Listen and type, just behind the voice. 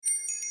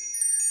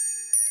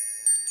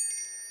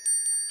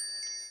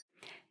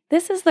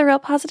This is the Real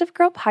Positive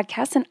Girl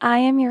podcast, and I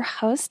am your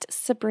host,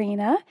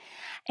 Sabrina.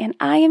 And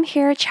I am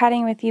here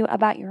chatting with you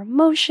about your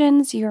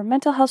emotions, your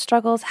mental health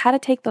struggles, how to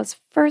take those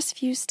first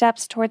few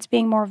steps towards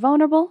being more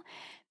vulnerable,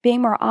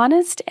 being more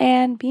honest,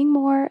 and being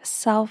more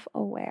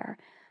self-aware.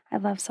 I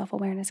love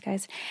self-awareness,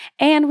 guys.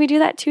 And we do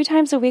that 2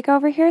 times a week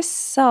over here.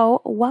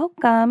 So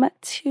welcome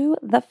to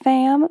the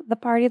fam, the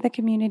party, the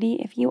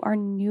community, if you are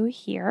new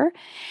here.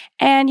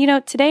 And,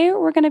 today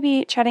we're going to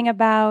be chatting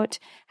about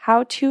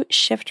how to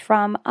shift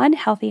from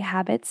unhealthy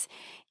habits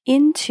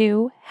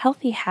into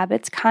healthy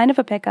habits, kind of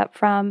a pickup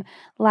from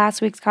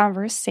last week's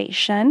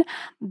conversation.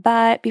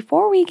 But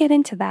before we get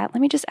into that,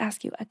 let me just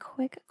ask you a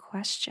quick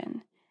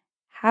question.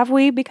 Have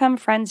we become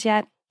friends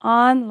yet?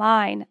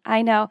 Online.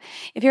 I know.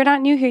 If you're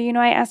not new here,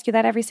 I ask you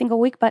that every single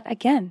week. But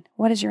again,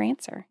 what is your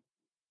answer?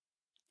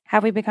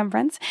 Have we become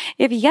friends?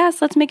 If yes,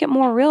 let's make it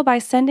more real by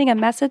sending a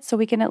message so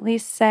we can at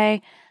least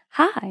say,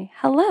 hi,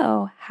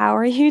 hello, how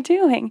are you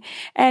doing?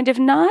 And if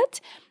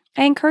not,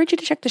 I encourage you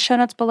to check the show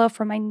notes below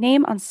for my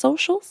name on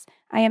socials.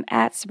 I am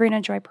at Sabrina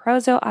Joy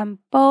Perozo on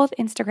both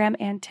Instagram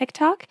and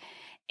TikTok.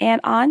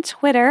 And on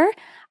Twitter,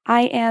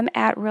 I am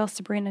at Real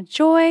Sabrina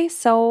Joy.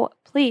 So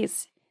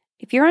please,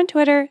 if you're on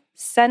Twitter,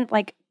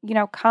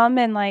 come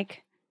and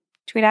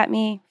tweet at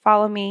me,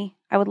 follow me.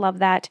 I would love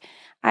that.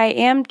 I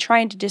am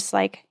trying to just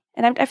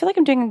I feel like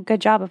I'm doing a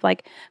good job of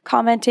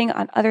commenting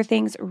on other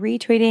things,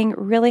 retweeting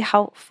really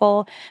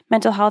helpful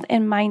mental health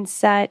and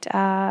mindset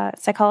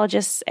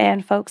psychologists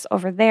and folks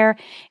over there.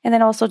 And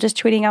then also just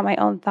tweeting out my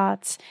own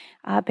thoughts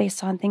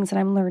based on things that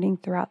I'm learning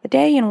throughout the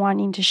day and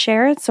wanting to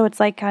share. So it's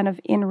kind of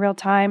in real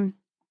time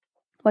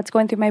what's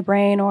going through my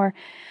brain, or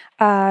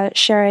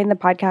sharing the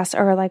podcast,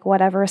 or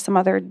whatever, some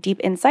other deep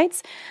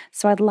insights.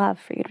 So I'd love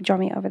for you to join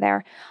me over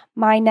there.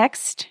 My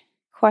next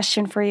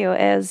question for you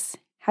is,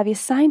 have you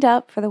signed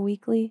up for the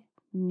weekly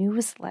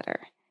newsletter?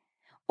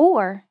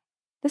 Or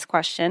this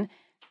question,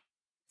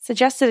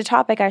 suggested a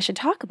topic I should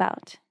talk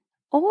about?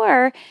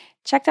 Or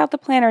checked out the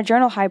planner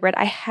journal hybrid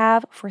I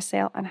have for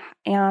sale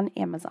on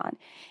Amazon?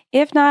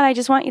 If not, I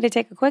just want you to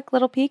take a quick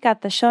little peek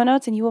at the show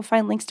notes and you will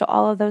find links to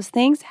all of those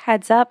things.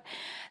 Heads up,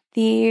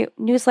 the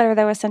newsletter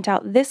that was sent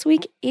out this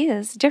week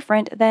is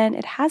different than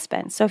it has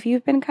been. So if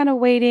you've been kind of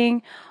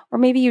waiting, or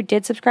maybe you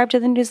did subscribe to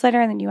the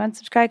newsletter and then you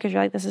unsubscribed because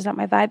you're like, this is not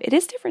my vibe, it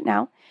is different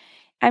now.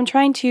 I'm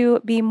trying to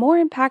be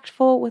more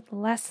impactful with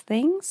less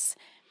things.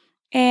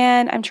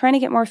 And I'm trying to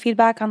get more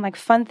feedback on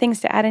fun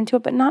things to add into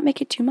it, but not make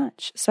it too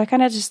much. So I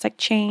kind of just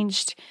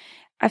changed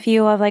a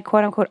few of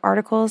quote unquote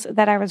articles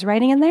that I was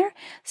writing in there.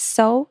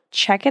 So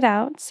check it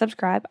out,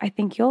 subscribe. I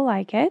think you'll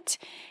like it.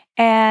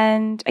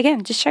 And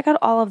again, just check out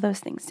all of those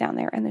things down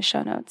there in the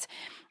show notes.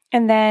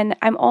 And then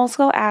I'm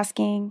also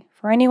asking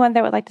for anyone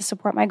that would like to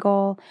support my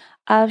goal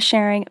of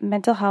sharing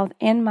mental health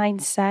and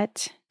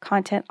mindset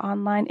content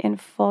online in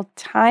full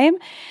time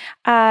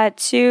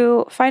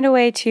to find a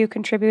way to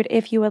contribute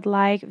if you would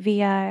like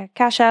via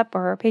Cash App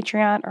or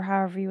Patreon, or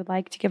however you would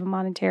like to give a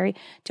monetary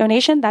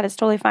donation. That is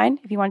totally fine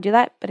if you want to do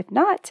that. But if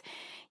not,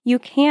 you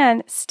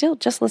can still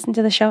just listen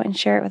to the show and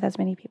share it with as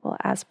many people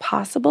as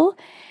possible.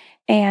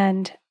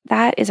 And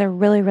that is a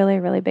really, really,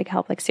 really big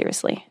help.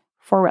 Seriously,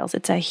 for reals,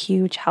 it's a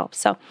huge help.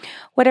 So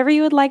whatever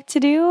you would like to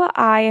do,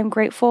 I am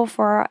grateful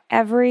for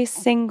every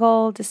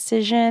single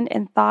decision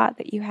and thought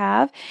that you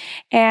have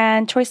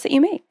and choice that you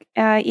make,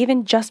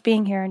 even just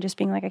being here and just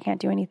being I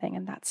can't do anything.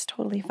 And that's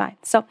totally fine.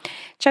 So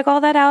check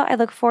all that out. I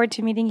look forward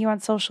to meeting you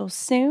on social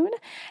soon.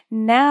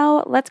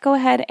 Now let's go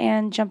ahead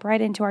and jump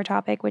right into our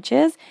topic, which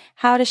is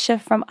how to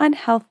shift from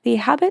unhealthy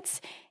habits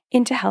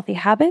into healthy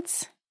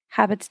habits.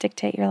 Habits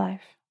dictate your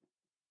life.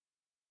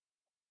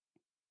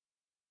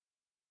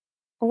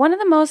 One of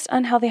the most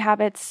unhealthy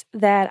habits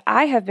that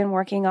I have been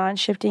working on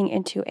shifting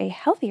into a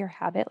healthier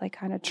habit,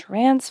 kind of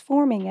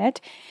transforming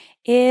it,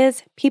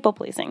 is people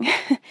pleasing.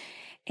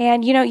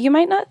 And, you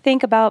might not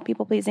think about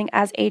people pleasing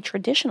as a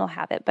traditional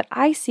habit, but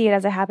I see it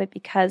as a habit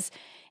because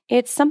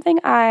it's something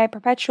I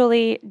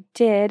perpetually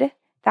did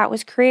that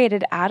was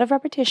created out of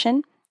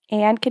repetition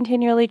and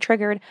continually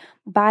triggered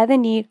by the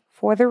need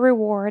for the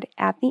reward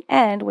at the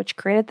end, which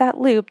created that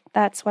loop.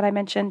 That's what I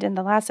mentioned in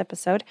the last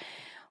episode,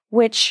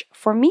 which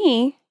for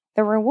me,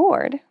 the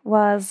reward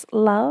was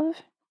love,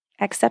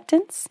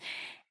 acceptance,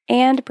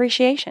 and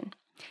appreciation.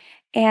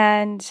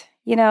 And,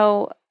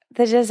 the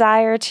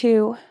desire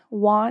to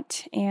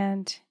want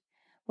and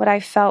what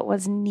I felt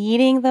was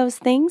needing those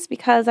things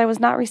because I was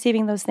not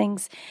receiving those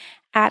things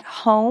at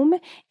home.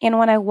 And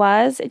when I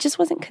was, it just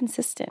wasn't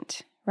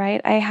consistent,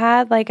 right? I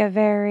had a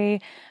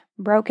very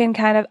broken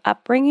kind of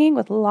upbringing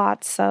with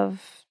lots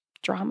of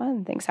drama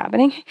and things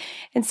happening.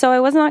 And so I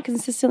was not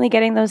consistently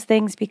getting those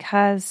things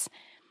because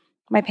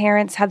my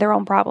parents had their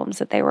own problems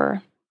that they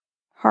were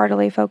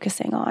heartily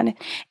focusing on.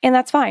 And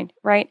that's fine,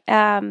 right?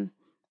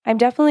 I'm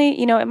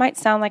definitely, it might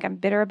sound like I'm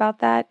bitter about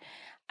that.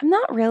 I'm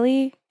not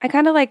really. I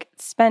kind of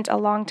spent a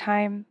long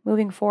time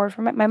moving forward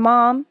from it. My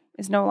mom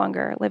is no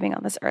longer living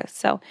on this earth,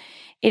 so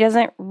it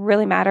doesn't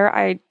really matter.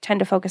 I tend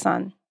to focus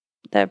on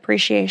the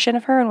appreciation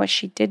of her and what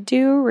she did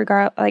do,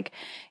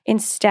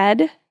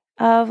 instead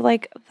of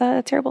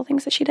the terrible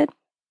things that she did.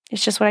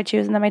 It's just what I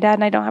choose. And then my dad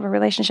and I don't have a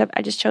relationship.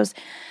 I just chose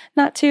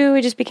not to.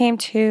 It just became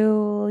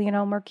too,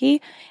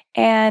 murky.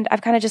 And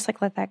I've kind of just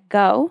let that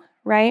go,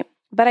 right?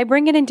 But I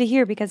bring it into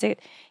here because it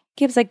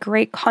gives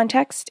great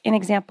context and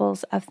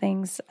examples of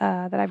things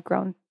that I've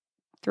grown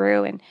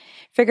through and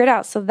figured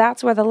out. So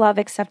that's where the love,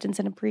 acceptance,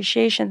 and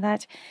appreciation,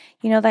 that,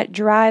 that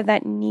drive,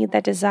 that need,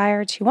 that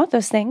desire to want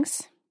those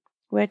things,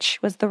 which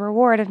was the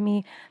reward of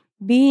me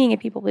being a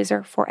people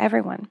pleaser for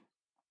everyone.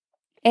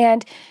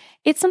 And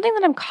it's something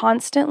that I'm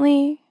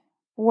constantly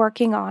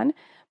working on,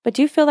 but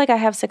do feel like I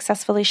have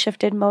successfully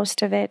shifted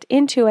most of it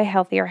into a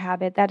healthier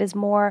habit that is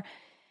more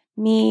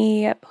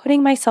me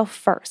putting myself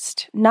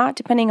first, not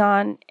depending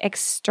on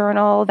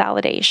external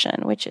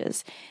validation, which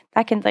is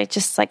that can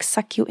just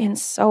suck you in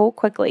so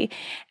quickly,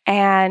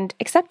 and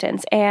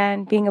acceptance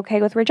and being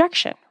okay with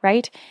rejection,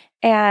 right?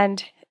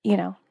 And,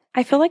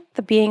 I feel like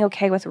the being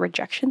okay with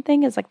rejection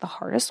thing is the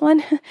hardest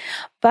one,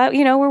 but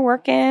we're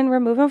working,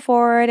 we're moving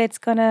forward. It's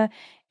gonna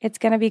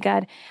be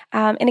good.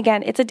 And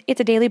again, it's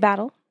a daily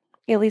battle,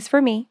 at least for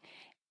me.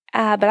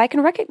 But I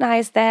can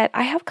recognize that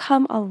I have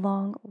come a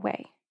long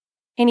way.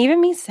 And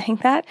even me saying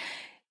that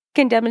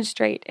can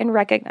demonstrate and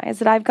recognize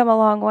that I've come a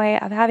long way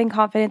of having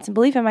confidence and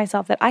belief in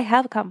myself that I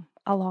have come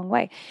a long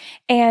way.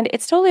 And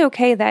it's totally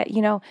okay that,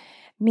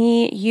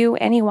 me, you,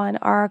 anyone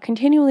are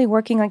continually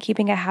working on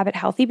keeping a habit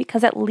healthy,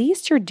 because at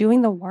least you're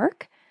doing the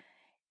work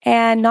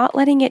and not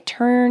letting it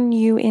turn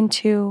you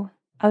into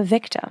a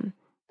victim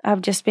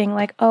of just being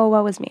oh,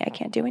 woe is me, I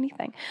can't do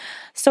anything.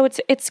 So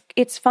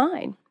it's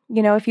fine.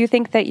 If you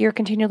think that you're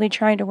continually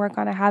trying to work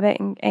on a habit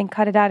and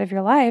cut it out of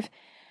your life,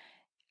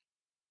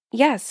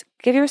 yes,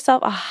 give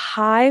yourself a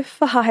high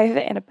five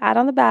and a pat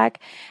on the back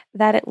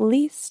that at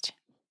least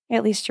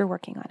you're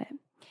working on it.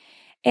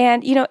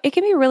 And, it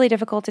can be really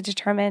difficult to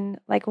determine,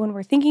 when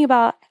we're thinking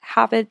about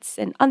habits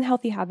and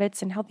unhealthy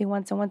habits and healthy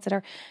ones and ones that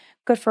are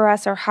good for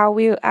us, or how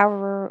we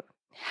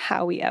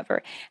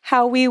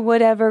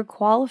would ever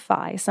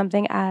qualify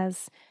something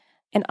as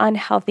an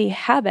unhealthy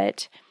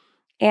habit.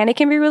 And it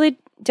can be really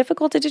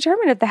difficult to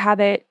determine if the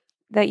habit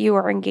that you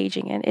are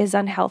engaging in is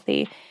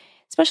unhealthy,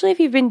 especially if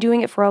you've been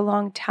doing it for a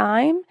long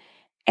time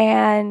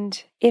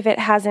and if it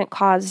hasn't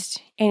caused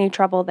any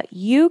trouble that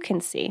you can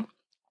see,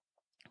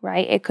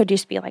 right? It could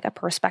just be a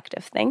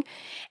perspective thing.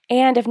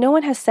 And if no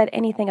one has said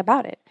anything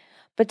about it.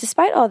 But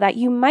despite all that,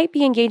 you might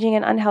be engaging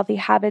in unhealthy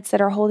habits that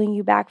are holding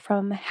you back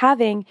from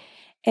having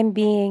and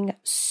being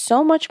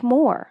so much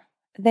more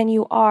than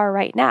you are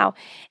right now.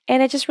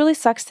 And it just really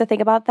sucks to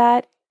think about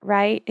that,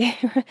 right?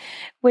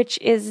 Which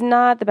is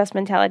not the best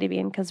mentality to be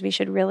in, because we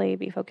should really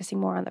be focusing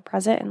more on the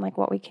present and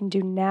what we can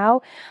do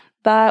now.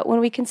 But when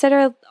we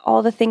consider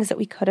all the things that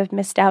we could have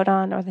missed out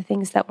on, or the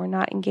things that we're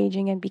not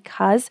engaging in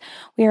because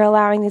we are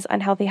allowing these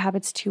unhealthy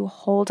habits to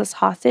hold us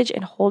hostage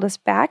and hold us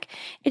back,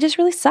 it just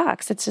really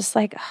sucks. It's just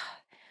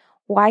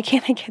why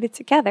can't I get it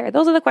together?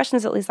 Those are the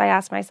questions at least I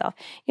ask myself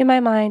in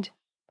my mind,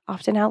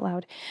 often out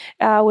loud,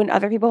 when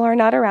other people are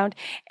not around.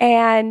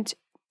 And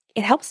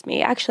it helps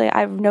me. Actually,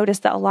 I've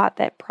noticed that a lot,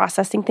 that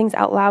processing things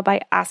out loud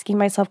by asking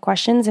myself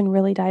questions and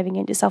really diving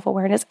into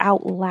self-awareness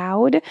out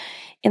loud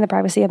in the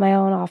privacy of my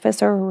own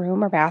office or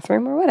room or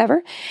bathroom or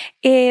whatever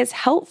is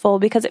helpful,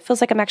 because it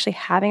feels like I'm actually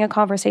having a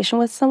conversation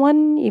with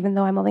someone, even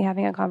though I'm only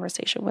having a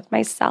conversation with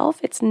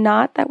myself. It's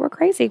not that we're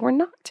crazy. We're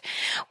not.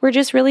 We're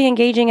just really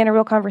engaging in a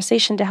real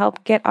conversation to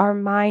help get our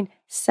mind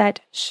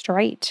set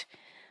straight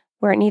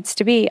where it needs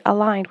to be,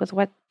 aligned with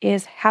what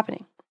is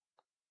happening.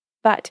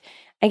 But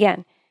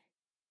again,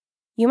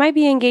 you might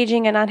be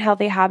engaging in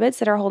unhealthy habits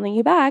that are holding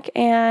you back,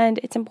 and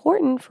it's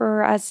important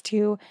for us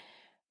to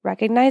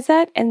recognize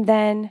that and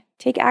then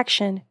take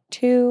action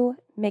to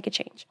make a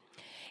change.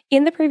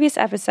 In the previous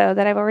episode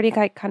that I've already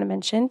kind of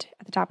mentioned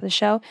at the top of the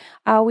show,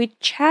 we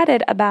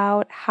chatted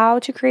about how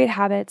to create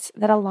habits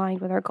that align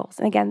with our goals.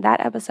 And again,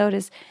 that episode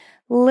is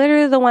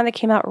literally the one that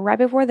came out right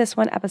before this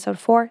one, episode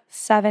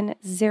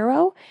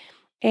 470.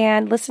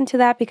 And listen to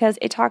that, because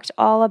it talked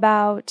all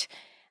about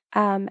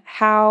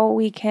how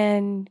we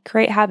can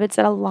create habits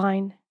that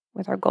align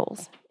with our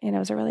goals. And it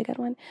was a really good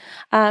one.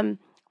 It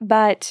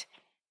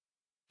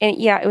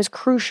was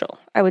crucial,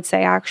 I would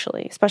say,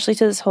 actually, especially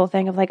to this whole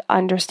thing of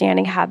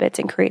understanding habits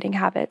and creating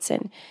habits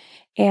and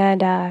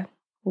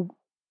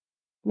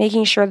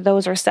making sure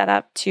those are set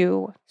up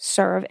to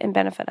serve and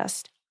benefit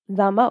us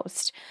the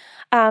most.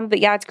 But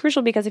yeah, it's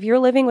crucial, because if you're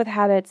living with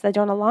habits that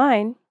don't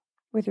align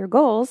with your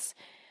goals,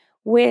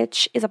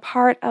 which is a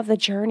part of the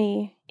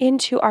journey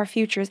into our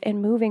futures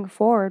and moving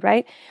forward,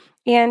 right?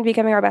 And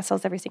becoming our best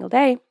selves every single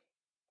day,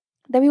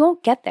 then we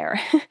won't get there.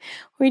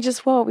 We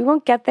just won't. We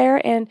won't get there.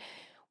 And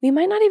we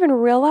might not even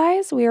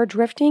realize we are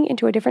drifting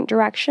into a different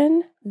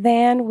direction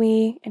than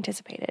we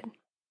anticipated,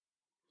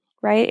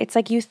 right? It's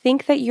you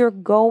think that you're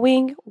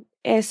going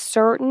a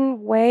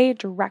certain way,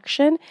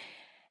 direction,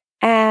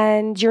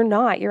 and you're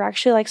not. You're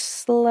actually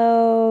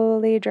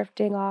slowly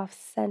drifting off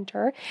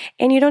center,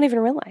 and you don't even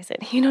realize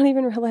it. You don't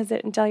even realize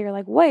it until you're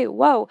wait,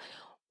 whoa,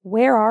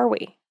 where are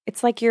we?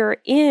 It's you're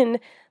in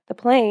the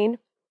plane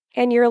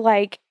and you're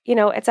like,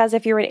 it's as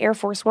if you're in Air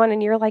Force One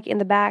and you're like in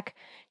the back,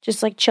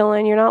 just like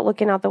chilling. You're not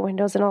looking out the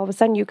windows, and all of a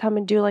sudden you come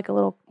and do like a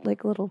little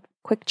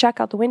quick check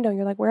out the window.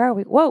 You're like, where are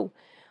we? Whoa,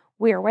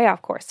 we are way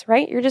off course,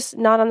 right? You're just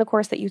not on the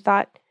course that you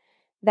thought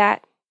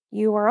that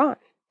you were on.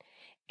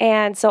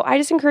 And so I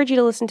just encourage you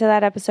to listen to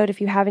that episode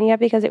if you haven't yet,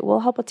 because it will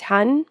help a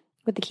ton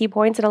with the key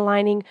points in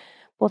aligning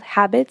both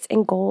habits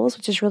and goals,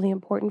 which is really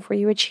important for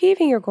you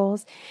achieving your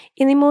goals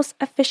in the most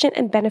efficient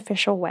and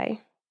beneficial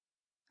way.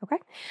 Okay?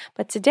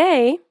 But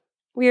today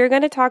we're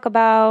going to chat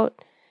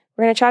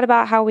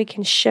about how we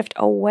can shift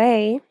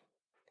away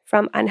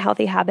from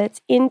unhealthy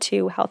habits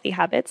into healthy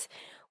habits,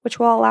 which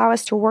will allow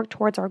us to work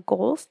towards our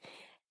goals.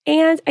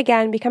 And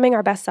again, becoming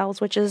our best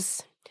selves, which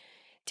is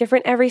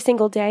different every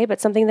single day,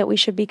 but something that we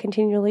should be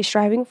continually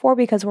striving for,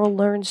 because we'll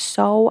learn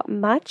so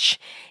much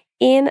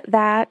in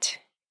that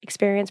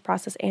experience,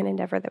 process, and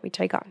endeavor that we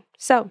take on.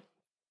 So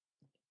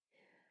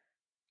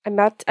I'm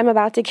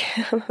about to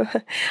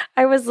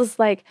I was just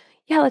like,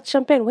 yeah, let's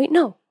jump in. Wait,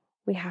 no,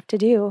 we have to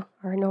do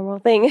our normal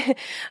thing.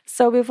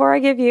 So before I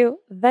give you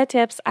the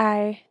tips,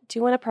 I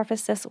do want to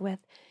preface this with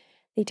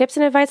the tips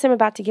and advice I'm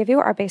about to give you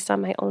are based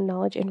on my own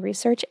knowledge and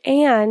research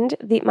and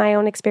my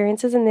own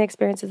experiences and the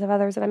experiences of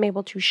others that I'm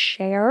able to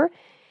share.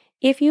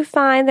 If you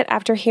find that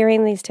after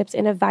hearing these tips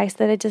and advice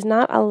that it does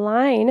not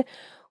align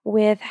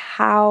with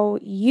how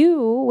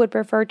you would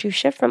prefer to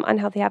shift from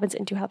unhealthy habits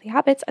into healthy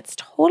habits, that's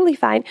totally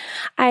fine.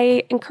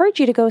 I encourage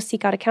you to go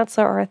seek out a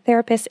counselor or a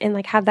therapist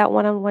and have that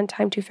one-on-one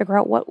time to figure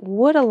out what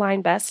would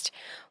align best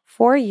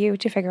for you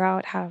to figure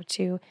out how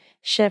to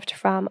shift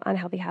from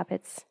unhealthy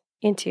habits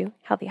into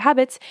healthy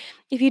habits.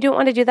 If you don't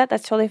want to do that,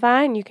 that's totally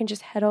fine. You can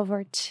just head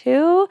over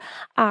to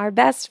our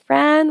best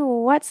friend.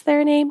 What's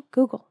their name?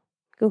 Google.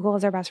 Google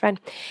is our best friend.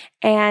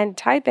 And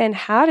type in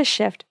how to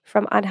shift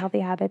from unhealthy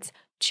habits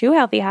to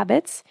healthy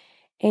habits.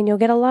 And you'll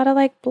get a lot of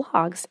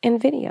blogs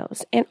and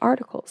videos and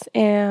articles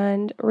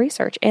and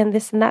research and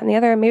this and that and the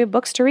other, and maybe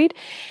books to read.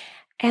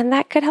 And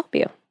that could help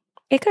you.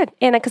 It could.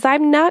 And because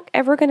I'm not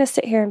ever going to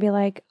sit here and be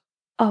like,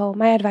 oh,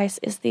 my advice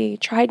is the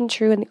tried and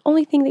true and the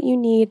only thing that you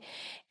need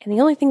and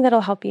the only thing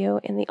that'll help you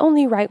and the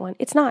only right one.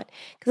 It's not,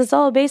 because it's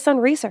all based on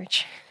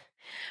research.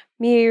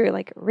 Me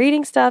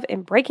reading stuff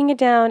and breaking it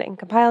down and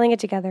compiling it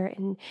together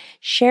and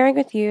sharing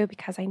with you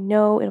because I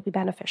know it'll be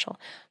beneficial.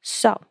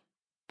 So,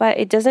 but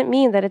it doesn't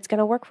mean that it's going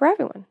to work for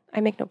everyone.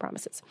 I make no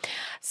promises.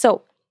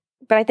 So,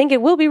 but I think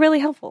it will be really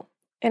helpful.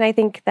 And I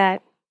think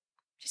that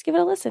just give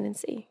it a listen and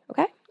see.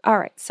 Okay? All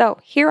right. So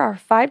here are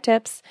 5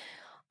 tips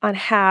on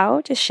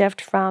how to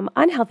shift from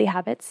unhealthy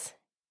habits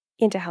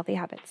into healthy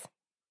habits.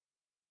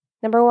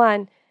 Number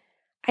 1,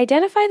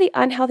 identify the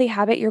unhealthy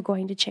habit you're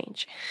going to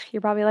change.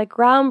 You're probably like,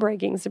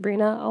 groundbreaking,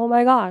 Sabrina. Oh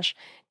my gosh.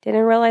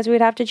 Didn't realize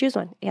we'd have to choose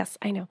one. Yes,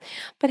 I know.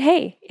 But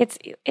hey,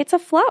 it's a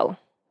flow.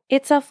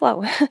 It's a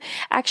flow.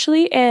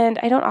 Actually, and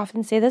I don't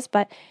often say this,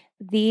 but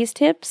these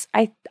tips,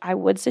 I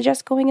would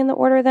suggest going in the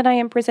order that I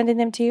am presenting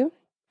them to you,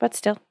 but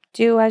still,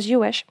 do as you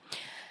wish.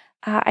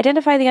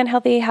 Identify the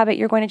unhealthy habit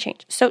you're going to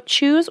change. So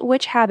choose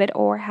which habit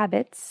or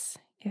habits,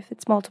 if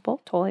it's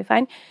multiple, totally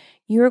fine,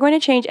 you're going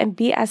to change and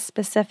be as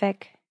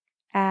specific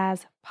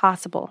as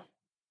possible.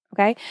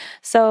 Okay?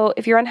 So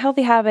if your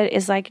unhealthy habit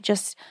is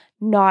just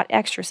not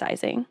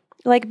exercising,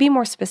 be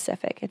more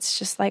specific. It's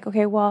just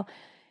okay, well,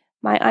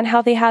 my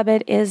unhealthy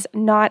habit is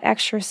not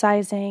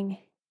exercising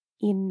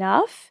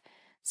enough.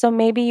 So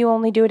maybe you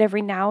only do it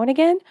every now and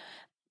again.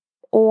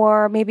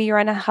 Or maybe your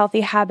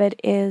unhealthy habit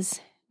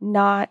is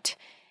not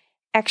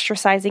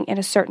exercising in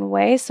a certain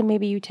way. So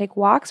maybe you take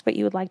walks, but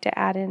you would like to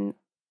add in,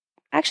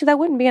 actually, that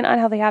wouldn't be an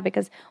unhealthy habit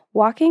because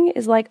walking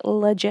is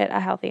legit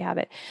a healthy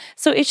habit.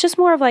 So it's just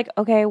more of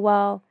okay,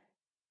 well,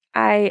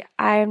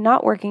 I'm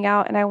not working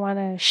out and I want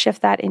to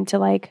shift that into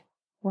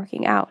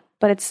working out.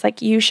 But it's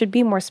you should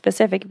be more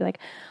specific. Be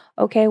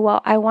okay,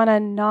 well, I want to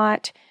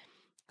not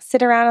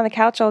sit around on the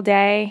couch all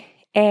day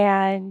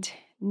and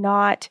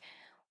not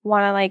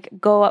want to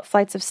go up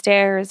flights of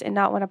stairs and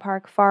not want to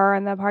park far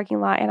in the parking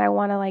lot. And I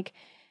want to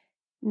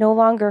no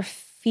longer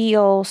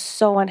feel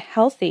so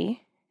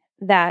unhealthy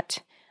that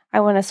I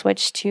want to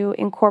switch to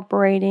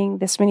incorporating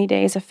this many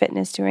days of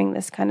fitness, doing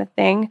this kind of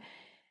thing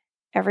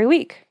every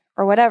week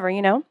or whatever,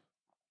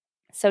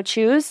 So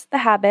choose the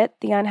habit,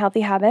 the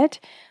unhealthy habit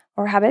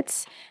or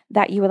habits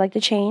that you would like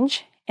to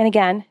change. And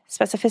again,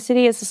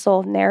 specificity is the soul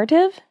of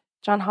narrative.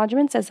 John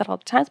Hodgman says that all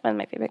the time. It's one of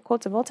my favorite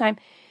quotes of all time.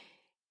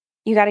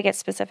 You got to get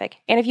specific.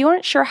 And if you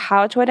aren't sure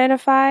how to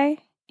identify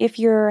if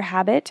your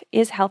habit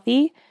is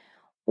healthy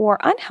or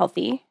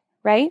unhealthy,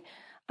 right?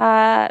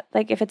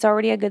 If it's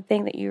already a good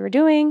thing that you are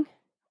doing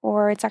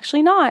or it's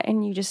actually not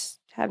and you just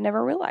have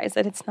never realized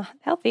that it's not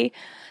healthy,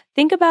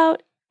 think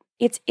about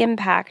its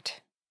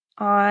impact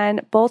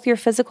on both your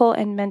physical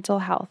and mental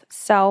health.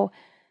 So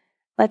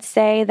let's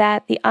say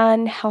that the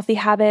unhealthy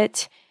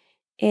habit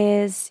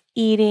is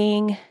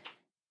eating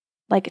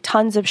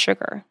tons of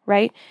sugar,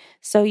 right?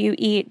 So you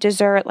eat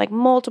dessert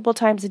multiple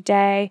times a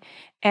day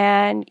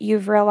and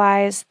you've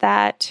realized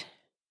that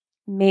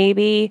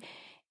maybe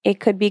it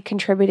could be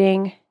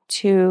contributing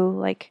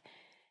to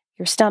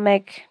your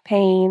stomach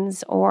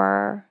pains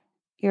or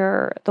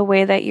the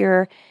way that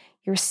your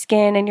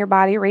skin and your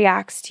body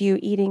reacts to you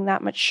eating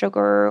that much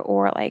sugar,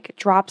 or like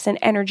drops in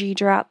energy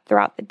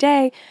throughout the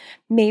day.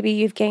 Maybe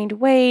you've gained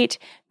weight.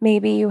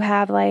 Maybe you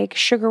have like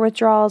sugar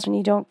withdrawals when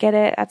you don't get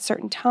it at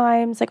certain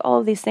times, like all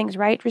of these things,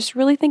 right? Just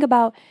really think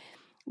about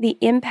the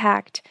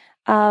impact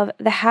of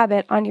the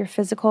habit on your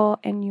physical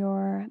and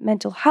your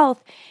mental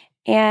health,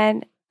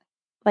 and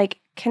like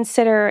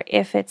consider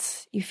if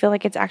you feel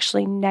like it's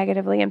actually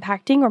negatively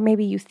impacting, or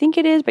maybe you think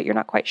it is, but you're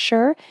not quite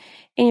sure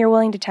and you're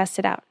willing to test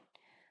it out.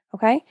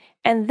 Okay.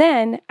 And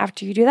then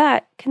after you do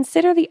that,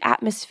 consider the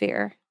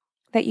atmosphere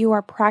that you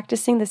are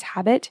practicing this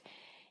habit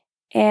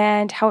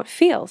and how it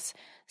feels.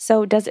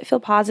 So does it feel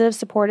positive,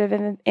 supportive,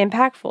 and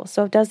impactful?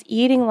 So does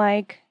eating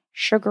like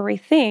sugary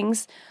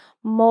things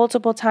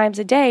multiple times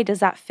a day, does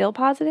that feel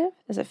positive?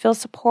 Does it feel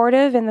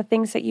supportive in the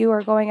things that you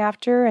are going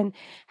after and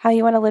how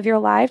you want to live your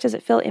life? Does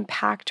it feel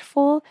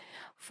impactful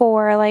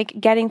for like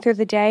getting through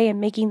the day and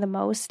making the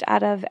most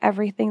out of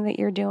everything that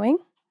you're doing?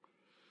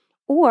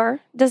 Or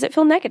does it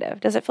feel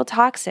negative? Does it feel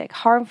toxic,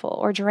 harmful,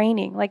 or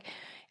draining? Like,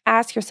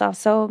 ask yourself,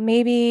 so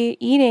maybe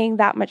eating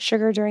that much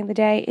sugar during the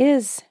day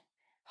is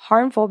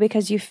harmful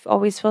because you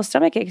always feel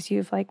stomach aches.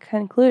 You've like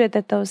concluded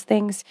that those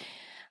things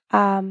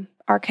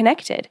are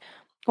connected.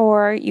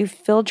 Or you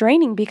feel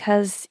draining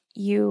because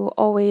you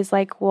always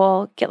like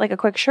will get like a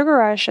quick sugar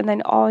rush and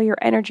then all your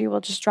energy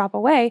will just drop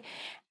away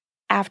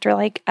after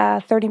like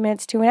 30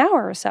 minutes to an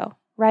hour or so,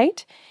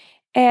 right?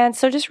 And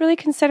so just really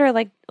consider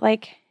like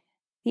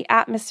the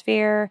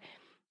atmosphere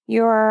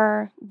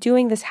you're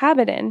doing this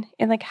habit in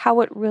and like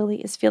how it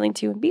really is feeling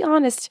to you. And be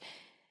honest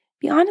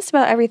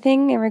about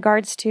everything in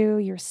regards to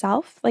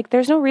yourself. Like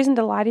there's no reason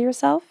to lie to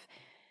yourself.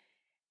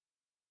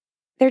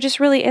 There just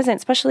really isn't,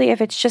 especially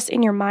if it's just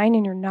in your mind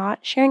and you're not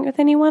sharing it with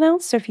anyone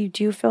else. So if you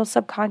do feel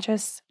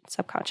subconscious,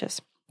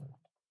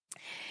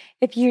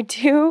 if you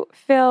do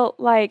feel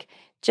like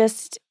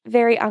just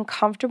very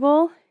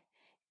uncomfortable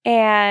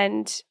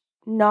and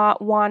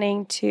not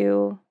wanting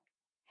to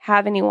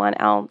have anyone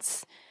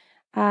else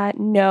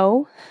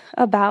know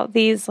about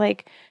these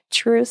like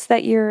truths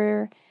that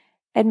you're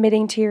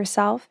admitting to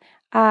yourself,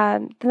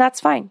 then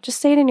that's fine. Just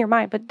say it in your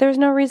mind, but there's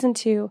no reason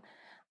to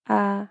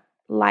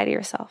lie to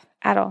yourself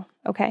at all.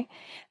 Okay.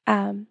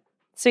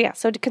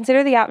 So to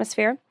consider the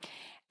atmosphere,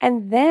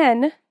 and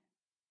then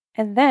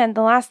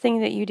the last thing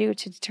that you do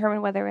to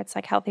determine whether it's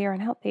like healthy or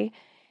unhealthy,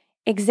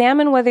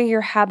 examine whether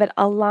your habit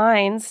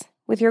aligns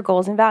with your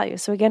goals and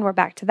values. So again, we're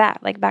back to that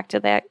like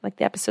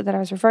the episode that I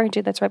was referring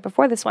to that's right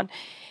before this one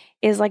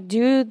is like,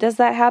 does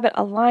that habit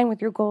align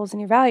with your goals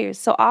and your values?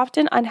 So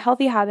often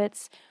unhealthy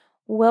habits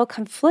will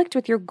conflict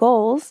with your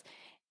goals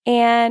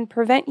and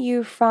prevent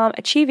you from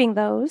achieving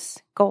those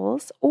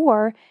goals,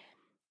 or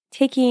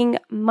taking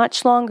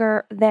much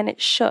longer than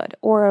it should,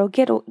 or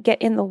it'll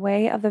get in the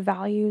way of the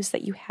values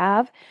that you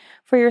have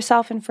for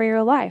yourself and for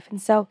your life.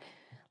 And so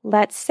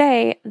let's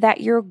say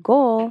that your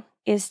goal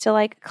is to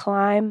like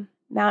climb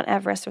Mount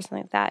Everest or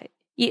something like that.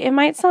 It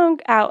might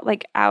sound out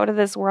of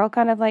this world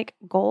kind of like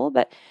goal,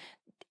 but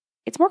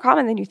it's more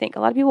common than you think. A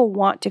lot of people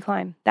want to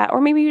climb that,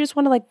 or maybe you just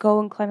want to like go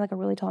and climb like a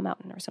really tall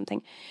mountain or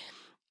something.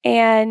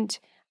 And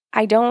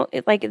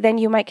then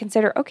you might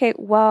consider, okay,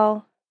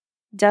 well,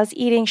 does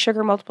eating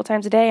sugar multiple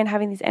times a day and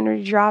having these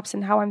energy drops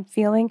and how I'm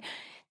feeling,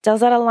 does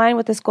that align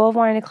with this goal of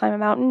wanting to climb a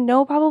mountain?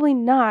 No, probably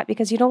not,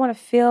 because you don't want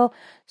to feel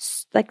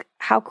like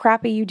how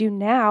crappy you do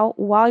now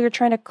while you're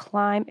trying to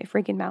climb a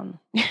freaking mountain.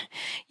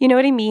 You know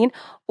what I mean?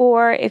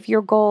 Or if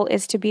your goal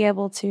is to be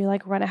able to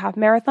like run a half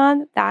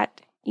marathon,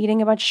 that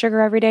eating a bunch of sugar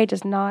every day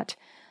does not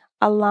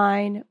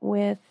align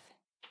with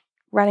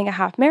running a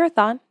half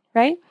marathon,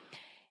 right?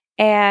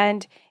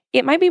 And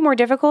it might be more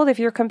difficult if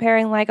you're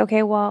comparing like,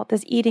 okay, well,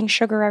 does eating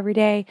sugar every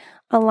day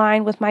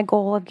align with my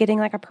goal of getting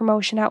like a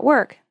promotion at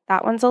work?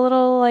 That one's a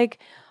little like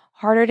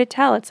harder to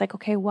tell. It's like,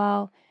 okay,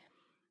 well,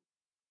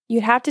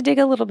 you'd have to dig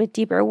a little bit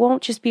deeper. It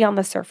won't just be on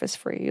the surface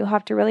for you. You'll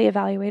have to really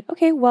evaluate,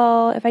 okay,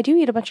 well, if I do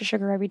eat a bunch of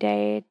sugar every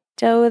day,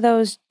 do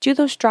those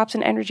drops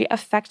in energy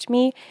affect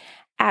me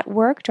at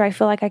work? Do I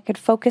feel like I could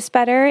focus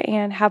better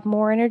and have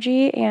more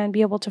energy and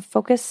be able to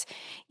focus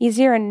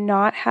easier and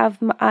not have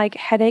like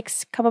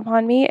headaches come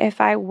upon me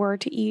if I were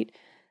to eat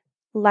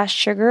less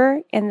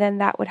sugar? And then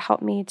that would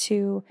help me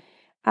to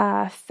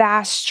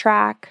fast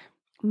track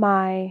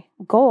my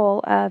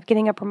goal of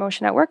getting a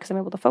promotion at work because I'm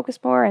able to focus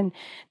more and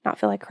not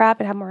feel like crap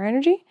and have more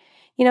energy,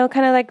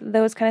 kind of like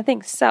those kind of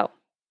things. So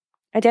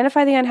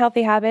identify the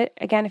unhealthy habit.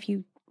 Again, if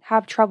you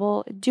have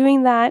trouble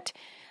doing that,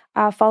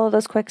 follow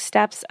those quick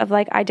steps of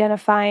like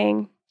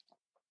identifying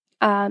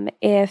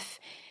if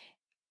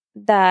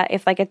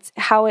it's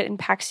how it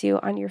impacts you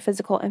on your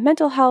physical and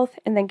mental health,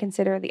 and then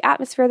consider the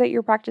atmosphere that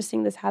you're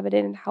practicing this habit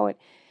in and how it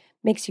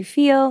makes you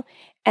feel,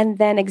 and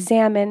then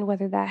examine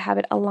whether that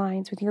habit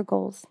aligns with your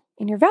goals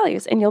and your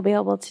values. And you'll be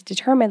able to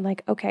determine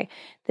like, okay,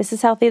 this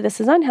is healthy,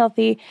 this is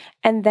unhealthy,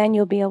 and then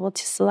you'll be able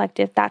to select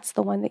if that's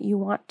the one that you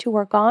want to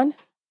work on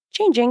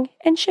changing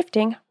and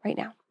shifting right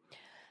now.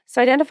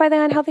 So identify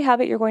the unhealthy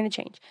habit you're going to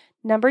change.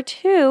 Number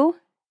 2,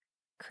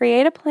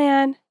 create a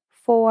plan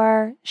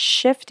for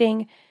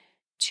shifting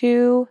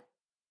to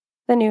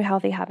the new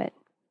healthy habit.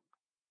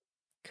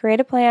 Create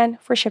a plan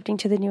for shifting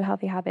to the new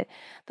healthy habit.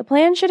 The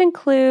plan should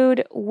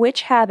include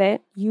which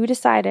habit you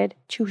decided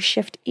to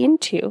shift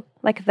into,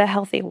 like the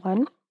healthy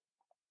one,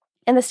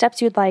 and the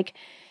steps you'd like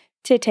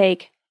to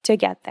take to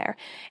get there.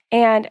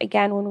 And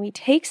again, when we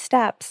take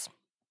steps,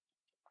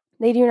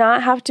 they do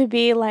not have to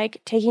be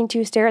like taking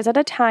 2 stairs at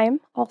a time.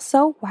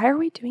 Also, why are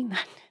we doing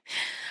that?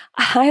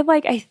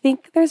 I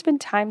think there's been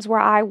times where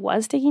I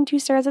was taking 2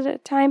 stairs at a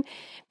time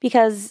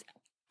because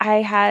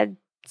I had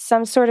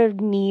some sort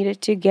of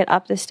need to get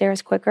up the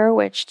stairs quicker,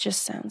 which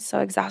just sounds so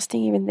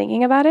exhausting even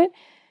thinking about it,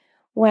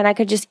 when I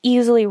could just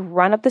easily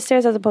run up the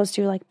stairs as opposed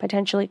to like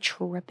potentially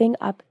tripping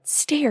up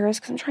stairs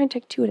because I'm trying to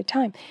take 2 at a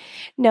time.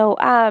 No,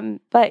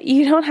 but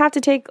you don't have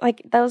to take,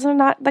 like, those are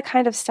not the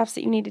kind of steps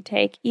that you need to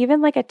take.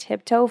 Even like a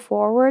tiptoe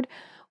forward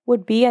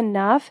would be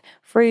enough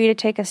for you to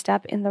take a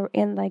step in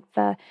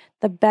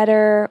the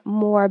better,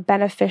 more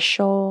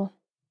beneficial,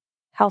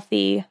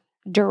 healthy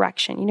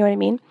direction. You know what I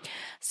mean?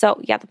 So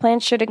yeah, the plan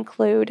should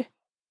include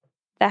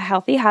the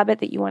healthy habit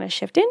that you want to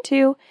shift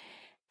into,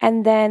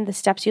 and then the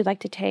steps you'd like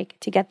to take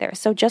to get there.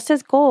 So just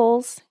as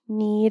goals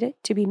need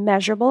to be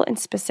measurable and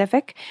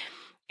specific,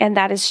 and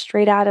that is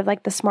straight out of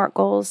like the SMART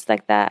goals,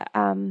 like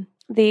I'm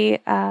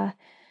missing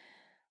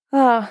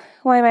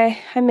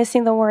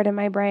the word in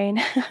my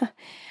brain.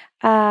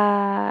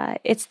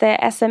 It's the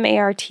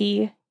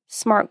SMART,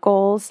 SMART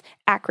goals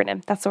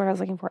acronym. That's the word I was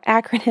looking for.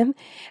 Acronym,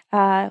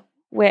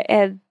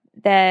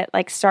 that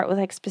like start with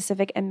like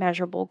specific and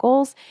measurable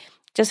goals.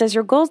 Just as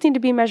your goals need to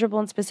be measurable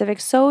and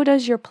specific, so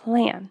does your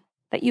plan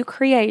that you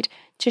create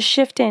to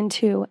shift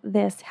into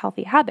this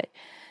healthy habit.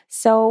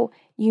 So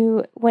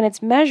when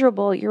it's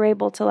measurable, you're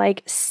able to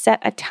like set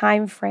a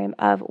time frame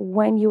of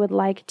when you would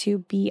like to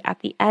be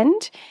at the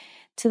end,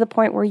 to the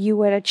point where you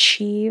would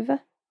achieve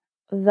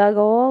the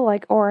goal,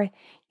 like, or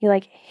you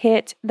like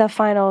hit the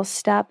final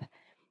step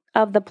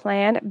of the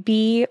plan,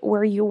 be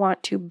where you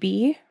want to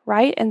be,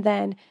 right? And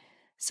then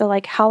so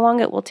like how long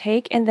it will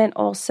take, and then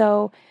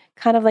also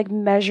kind of like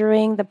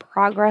measuring the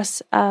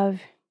progress of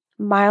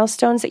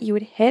milestones that you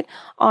would hit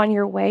on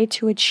your way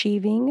to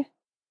achieving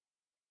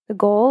the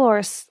goal,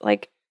 or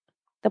like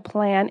the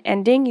plan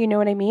ending, you know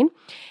what I mean?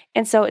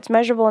 And so it's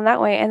measurable in that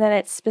way. And then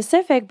it's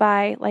specific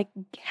by like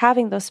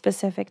having those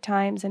specific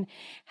times and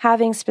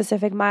having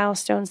specific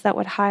milestones that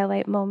would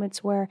highlight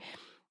moments where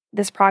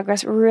this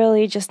progress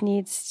really just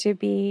needs to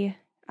be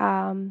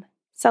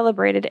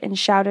celebrated and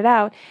shouted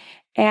out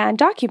and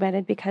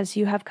documented because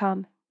you have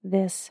come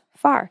this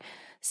far.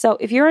 So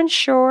if you're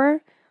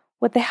unsure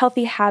what the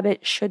healthy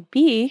habit should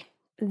be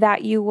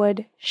that you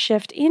would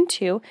shift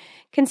into,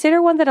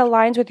 consider one that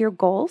aligns with your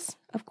goals,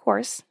 of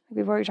course,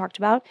 we've already talked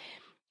about,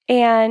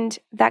 and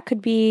that could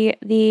be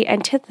the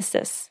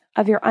antithesis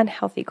of your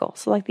unhealthy goal.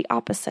 So like the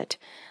opposite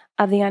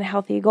of the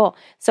unhealthy goal.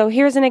 So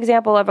here's an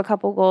example of a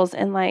couple goals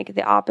and like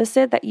the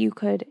opposite that you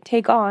could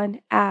take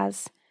on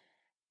as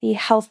the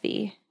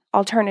healthy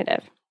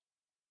alternative.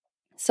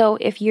 So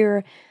if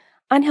your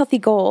unhealthy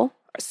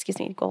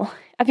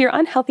if your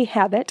unhealthy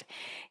habit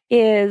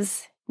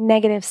is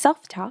negative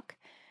self-talk,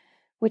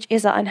 which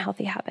is an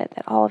unhealthy habit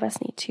that all of us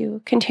need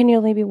to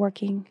continually be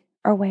working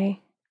our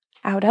way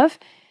out of.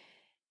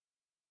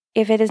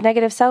 If it is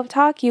negative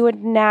self-talk, you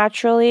would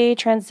naturally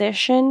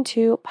transition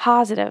to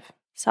positive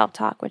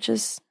self-talk, which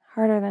is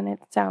harder than it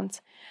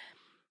sounds.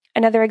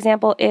 Another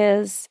example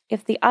is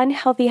if the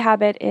unhealthy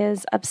habit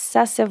is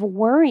obsessive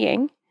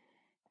worrying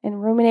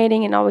and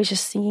ruminating and always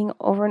just seeing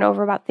over and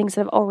over about things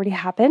that have already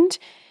happened,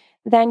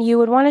 then you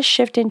would want to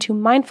shift into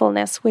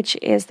mindfulness, which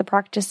is the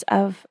practice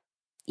of,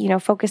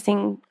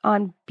 focusing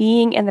on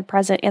being in the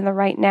present, in the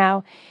right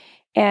now,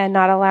 and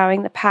not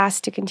allowing the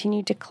past to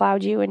continue to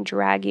cloud you and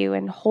drag you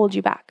and hold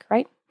you back,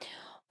 right?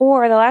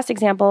 Or the last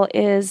example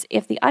is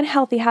if the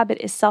unhealthy habit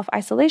is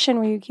self-isolation,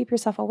 where you keep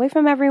yourself away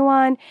from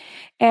everyone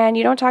and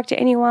you don't talk to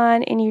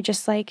anyone and you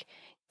just like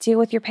deal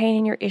with your pain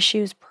and your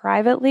issues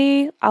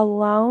privately,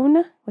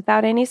 alone,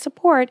 without any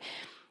support.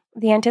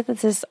 The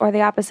antithesis or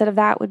the opposite of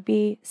that would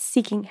be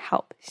seeking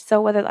help.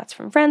 So whether that's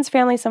from friends,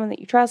 family, someone that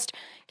you trust,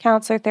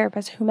 counselor,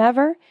 therapist,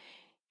 whomever,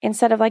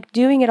 instead of like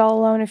doing it all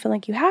alone and feeling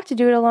like you have to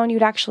do it alone,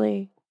 you'd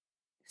actually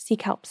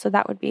seek help. So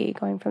that would be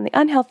going from the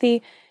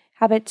unhealthy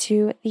habit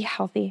to the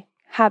healthy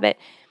habit.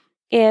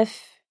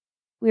 If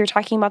we were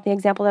talking about the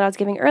example that I was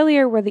giving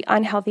earlier, where the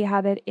unhealthy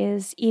habit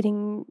is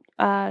eating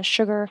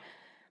sugar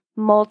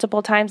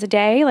multiple times a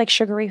day, like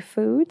sugary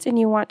foods, and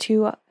you want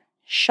to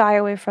shy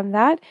away from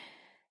that,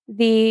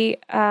 the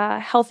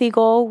healthy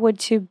goal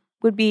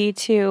would be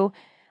to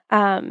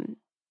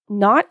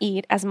not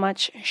eat as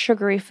much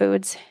sugary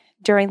foods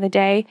during the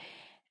day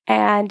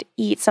and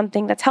eat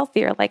something that's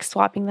healthier, like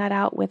swapping that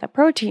out with a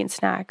protein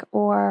snack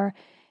or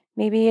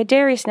maybe a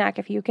dairy snack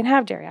if you can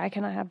have dairy. I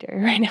cannot have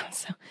dairy right now.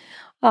 So,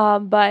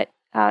 and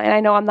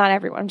I know I'm not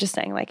everyone. I'm just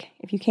saying, like,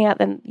 if you can't,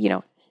 then,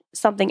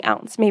 something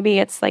else. Maybe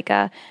it's like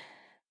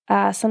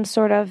some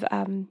sort of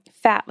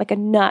fat, like a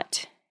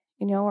nut,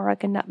 or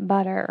like a nut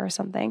butter or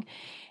something.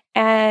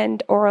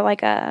 Or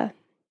like a,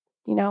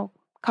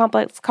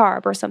 complex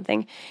carb or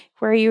something,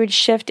 where you would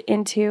shift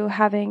into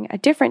having a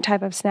different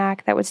type of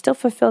snack that would still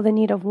fulfill the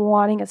need of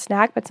wanting a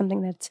snack, but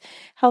something that's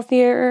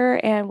healthier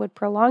and would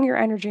prolong your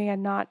energy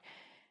and not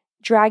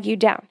drag you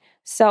down.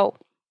 So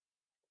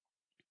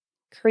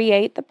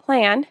create the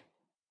plan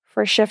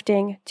for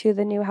shifting to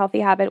the new healthy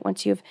habit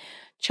once you've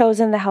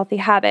chosen the healthy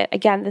habit.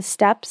 Again, the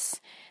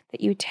steps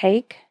that you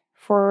take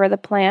for the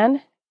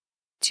plan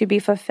to be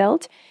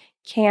fulfilled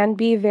can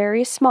be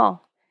very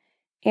small,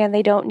 and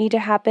they don't need to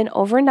happen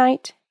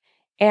overnight,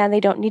 and they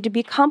don't need to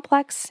be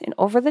complex and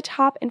over the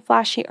top and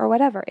flashy or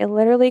whatever. It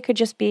literally could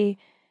just be,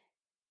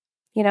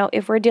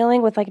 if we're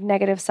dealing with like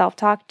negative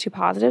self-talk to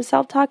positive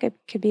self-talk, it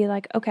could be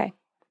like, okay,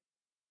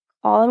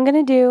 all I'm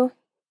going to do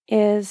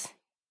is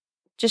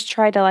just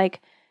try to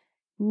like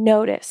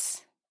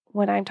notice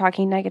when I'm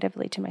talking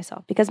negatively to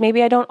myself, because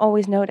maybe I don't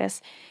always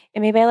notice,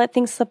 and maybe I let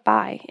things slip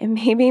by, and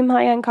maybe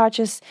my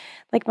unconscious,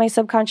 like my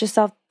subconscious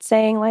self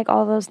saying like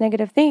all those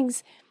negative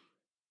things,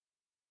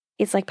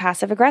 it's like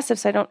passive aggressive.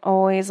 So I don't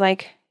always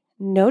like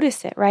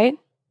notice it, right?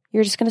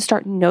 You're just going to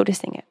start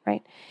noticing it,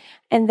 right?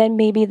 And then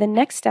maybe the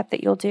next step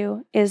that you'll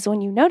do is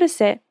when you notice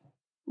it,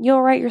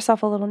 you'll write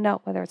yourself a little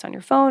note, whether it's on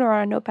your phone or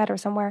on a notepad or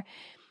somewhere.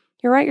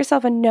 You'll write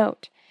yourself a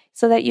note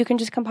so that you can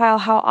just compile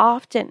how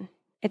often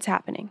it's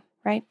happening,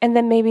 right? And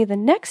then maybe the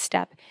next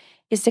step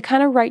is to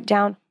kind of write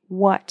down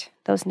what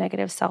those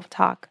negative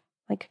self-talk,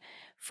 like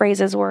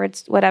phrases,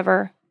 words,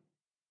 whatever,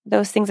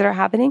 those things that are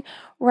happening,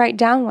 write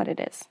down what it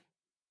is.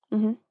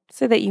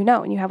 So that you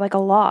know, and you have like a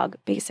log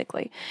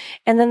basically.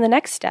 And then the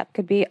next step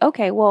could be,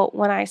 okay, well,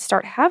 when I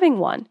start having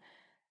one,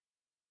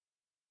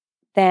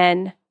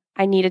 then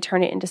I need to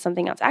turn it into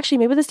something else. Actually,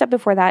 maybe the step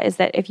before that is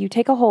that if you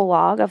take a whole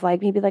log of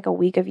like maybe like a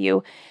week of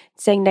you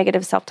saying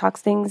negative self-talk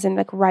things and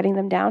like writing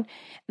them down,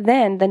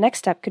 then the next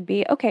step could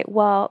be, okay,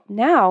 well,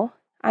 now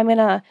I'm going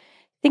to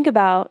think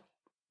about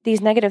these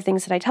negative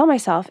things that I tell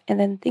myself, and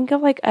then think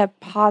of like a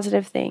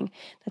positive thing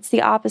that's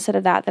the opposite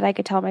of that I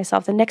could tell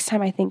myself the next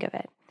time I think of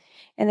it.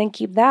 And then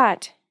keep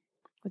that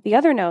with the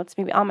other notes,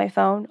 maybe on my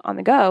phone, on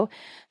the go,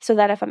 so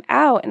that if I'm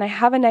out and I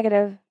have a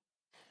negative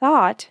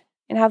thought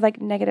and have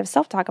like negative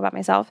self-talk about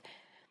myself,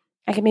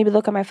 I can maybe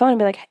look on my phone and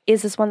be like,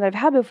 is this one that I've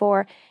had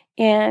before?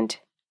 And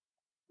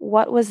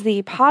what was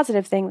the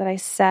positive thing that I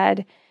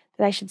said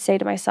that I should say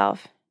to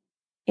myself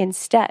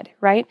instead,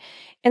 right?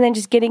 And then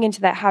just getting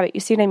into that habit.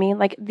 You see what I mean?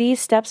 Like these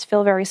steps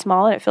feel very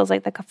small, and it feels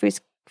like the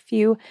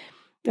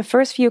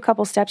first few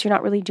couple steps, you're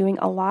not really doing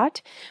a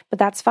lot, but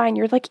that's fine.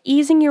 You're like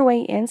easing your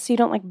way in so you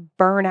don't like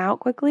burn out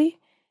quickly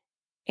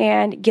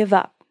and give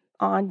up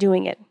on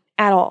doing it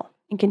at all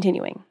and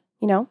continuing,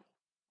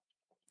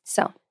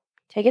 So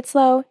take it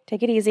slow,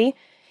 take it easy.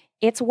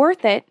 It's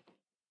worth it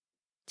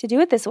to do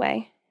it this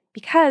way,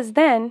 because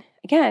then,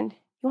 again,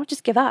 you won't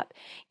just give up.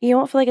 You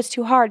won't feel like it's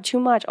too hard, too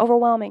much,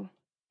 overwhelming,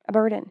 a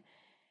burden,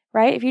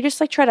 right? If you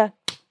just like try to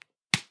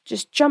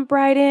just jump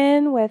right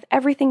in with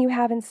everything you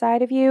have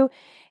inside of you,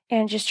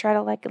 and just try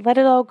to like let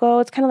it all go.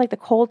 It's kind of like the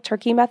cold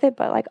turkey method,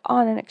 but like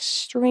on an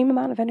extreme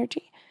amount of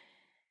energy.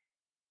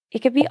 It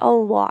could be a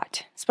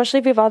lot, especially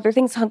if you have other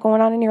things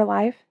going on in your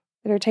life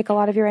that take a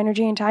lot of your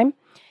energy and time.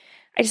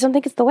 I just don't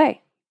think it's the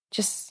way.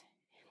 Just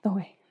the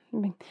way.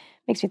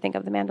 Makes me think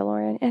of The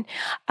Mandalorian.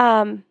 And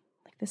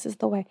like this is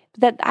the way.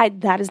 But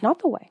that is not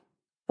the way.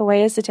 The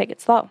way is to take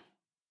it slow.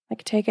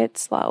 Like take it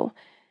slow.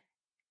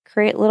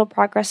 Create little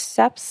progress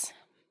steps,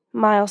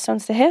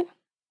 milestones to hit.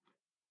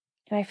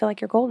 And I feel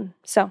like you're golden.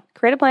 So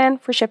create a plan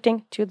for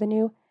shifting to the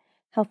new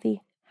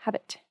healthy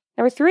habit.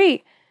 Number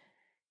 3,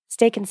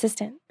 stay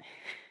consistent.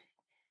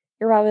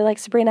 You're probably like,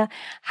 Sabrina,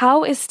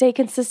 how is stay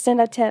consistent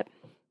a tip?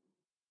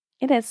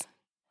 It is.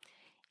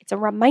 It's a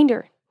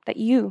reminder that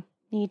we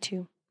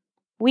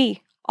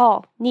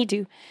all need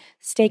to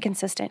stay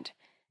consistent.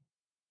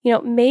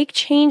 Make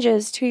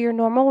changes to your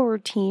normal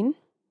routine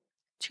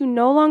to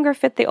no longer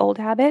fit the old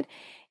habit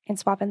and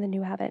swap in the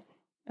new habit.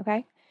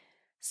 Okay?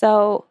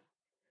 So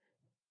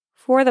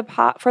for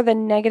the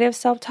negative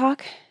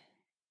self-talk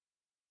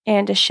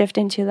and to shift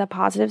into the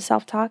positive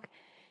self-talk,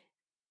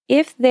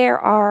 if there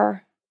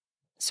are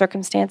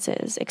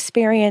circumstances,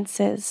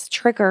 experiences,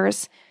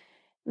 triggers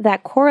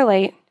that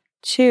correlate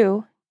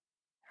to,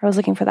 I was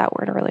looking for that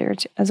word earlier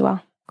as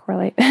well,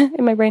 correlate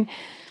in my brain.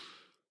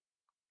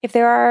 If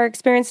there are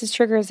experiences,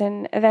 triggers,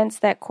 and events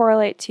that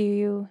correlate to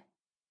you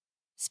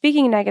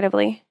speaking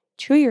negatively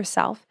to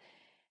yourself,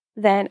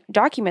 then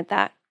document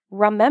that,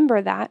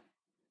 remember that,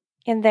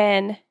 and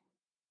then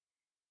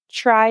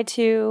try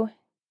to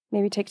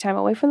maybe take time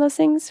away from those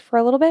things for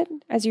a little bit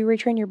as you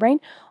retrain your brain.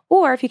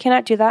 Or if you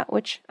cannot do that,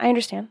 which I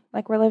understand,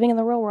 like we're living in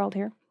the real world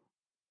here,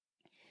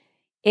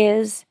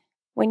 is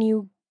when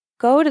you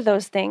go to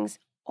those things,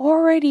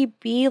 already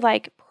be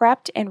like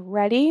prepped and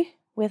ready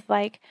with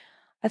like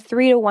a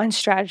 3-to-1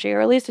 strategy, or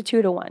at least a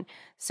 2-to-1.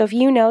 So if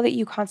you know that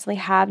you constantly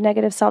have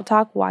negative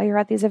self-talk while you're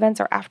at these events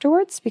or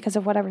afterwards because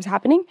of whatever's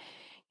happening,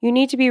 you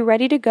need to be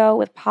ready to go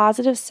with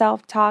positive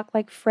self-talk,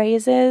 like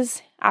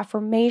phrases,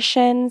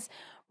 affirmations,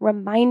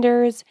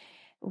 reminders,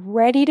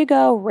 ready to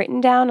go, written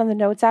down on the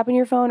notes app in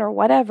your phone or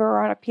whatever,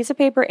 or on a piece of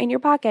paper in your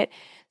pocket,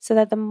 so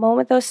that the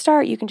moment those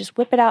start, you can just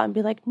whip it out and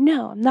be like,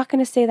 no, I'm not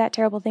going to say that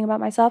terrible thing about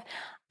myself.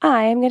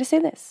 I am going to say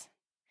this.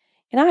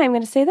 And I am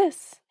going to say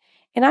this.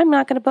 And I'm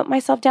not going to put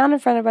myself down in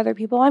front of other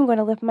people. I'm going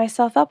to lift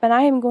myself up, and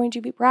I am going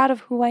to be proud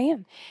of who I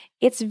am.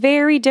 It's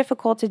very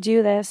difficult to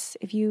do this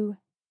if you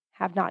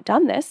have not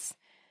done this.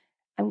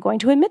 I'm going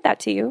to admit that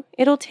to you.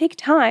 It'll take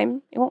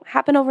time. It won't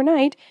happen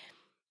overnight.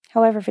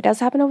 However, if it does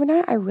happen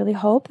overnight, I really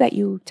hope that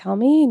you tell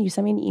me and you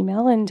send me an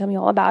email and tell me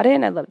all about it.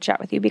 And I'd love to chat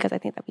with you because I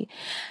think that'd be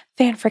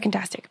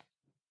fan-freaking-tastic.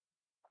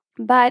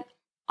 But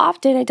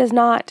often it does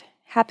not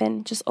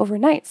happen just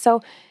overnight.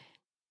 So,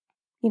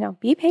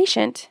 be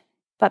patient,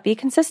 but be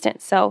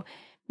consistent. So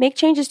make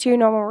changes to your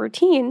normal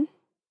routine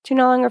to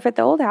no longer fit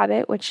the old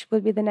habit, which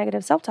would be the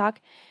negative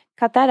self-talk.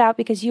 Cut that out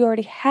because you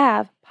already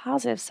have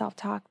positive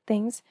self-talk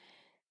things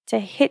to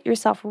hit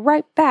yourself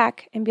right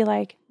back and be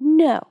like,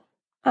 no,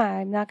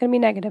 I'm not going to be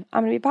negative.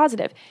 I'm going to be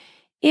positive.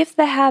 If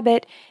the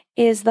habit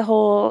is the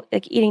whole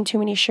eating too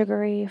many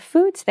sugary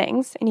foods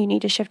things and you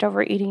need to shift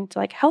over eating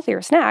to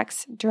healthier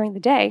snacks during the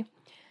day,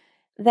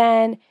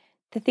 then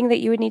the thing that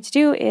you would need to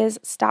do is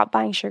stop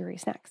buying sugary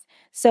snacks.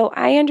 So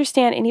I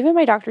understand, and even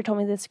my doctor told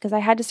me this because I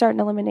had to start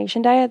an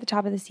elimination diet at the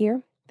top of this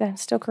year that I'm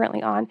still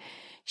currently on.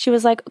 She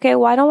was like, okay,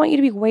 well, I don't want you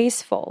to be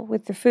wasteful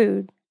with the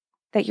food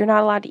that you're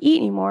not allowed to eat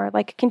anymore.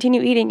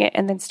 Continue eating it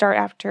and then start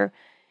after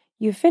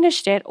you've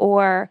finished it.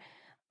 Or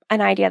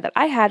an idea that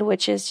I had,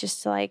 which is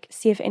just to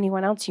see if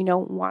anyone else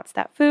wants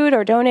that food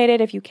or donate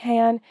it if you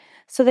can,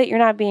 so that you're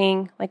not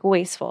being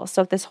wasteful.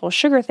 So if this whole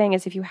sugar thing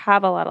is if you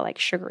have a lot of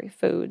sugary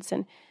foods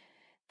and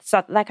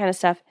stuff, that kind of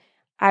stuff,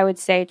 I would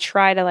say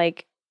try to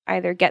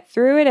either get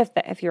through it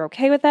if you're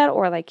okay with that,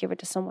 or give it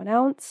to someone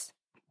else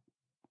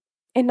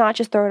and not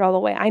just throw it all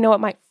away. I know it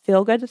might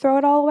feel good to throw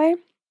it all away,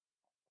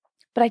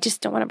 but I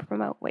just don't want to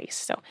promote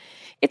waste. So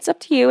it's up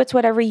to you. It's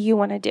whatever you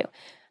want to do.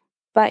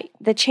 But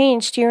the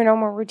change to your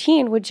normal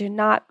routine would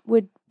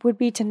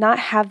be to not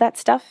have that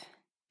stuff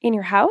in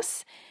your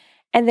house.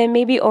 And then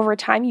maybe over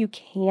time you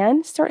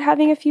can start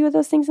having a few of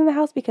those things in the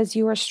house because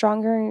you are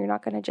stronger and you're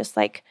not going to just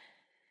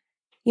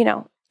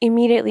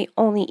immediately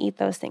only eat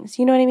those things.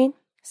 You know what I mean?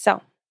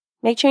 So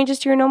make changes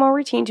to your normal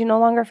routine to no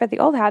longer fit the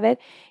old habit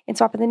and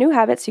swap in the new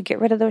habits to get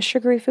rid of those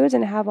sugary foods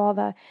and have all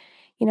the,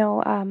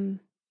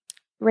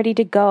 ready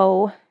to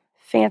go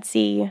not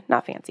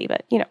fancy,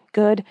 but,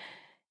 good,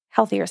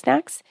 healthier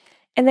snacks.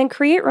 And then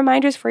create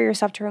reminders for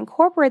yourself to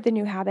incorporate the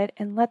new habit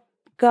and let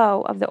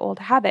go of the old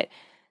habit.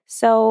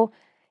 So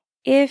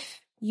if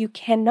you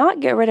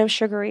cannot get rid of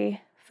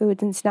sugary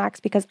foods and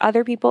snacks because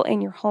other people in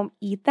your home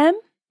eat them,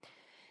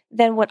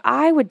 then what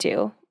I would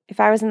do if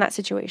I was in that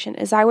situation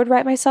is I would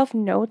write myself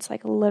notes,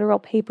 literal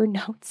paper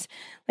notes,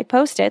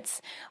 Post-its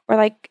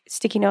or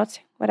sticky notes,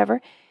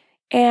 whatever,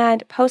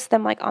 and post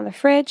them on the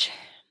fridge,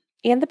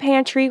 in the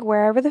pantry,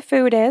 wherever the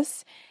food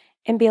is,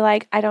 and be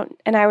I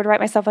would write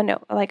myself a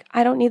note,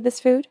 I don't need this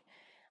food.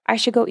 I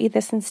should go eat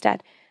this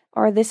instead.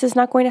 Or this is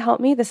not going to help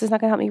me. This is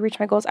not going to help me reach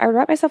my goals. I would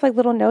write myself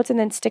little notes and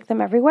then stick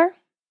them everywhere.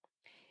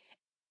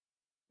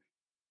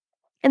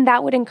 And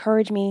that would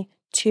encourage me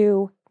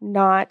to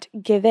not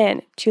give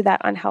in to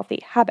that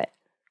unhealthy habit.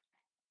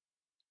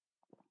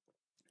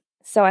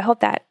 So I hope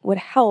that would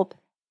help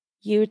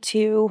you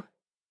to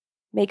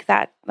make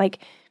that,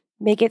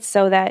 make it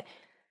so that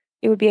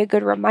it would be a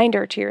good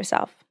reminder to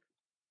yourself.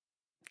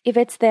 If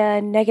it's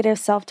the negative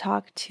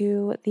self-talk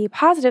to the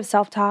positive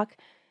self-talk,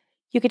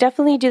 you could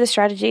definitely do the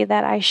strategy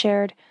that I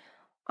shared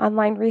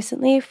online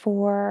recently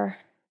for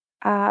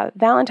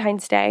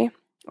Valentine's Day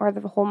or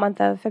the whole month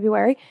of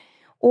February.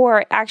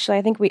 Or actually,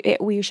 I think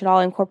we should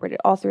all incorporate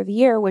it all through the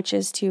year, which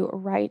is to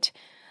write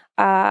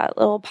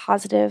little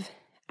positive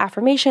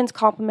affirmations,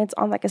 compliments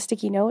on a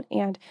sticky note.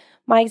 And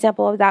my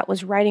example of that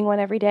was writing one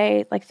every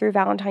day, through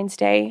Valentine's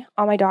Day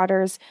on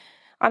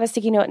a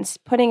sticky note and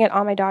putting it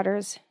on my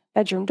daughter's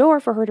bedroom door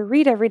for her to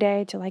read every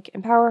day to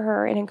empower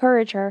her and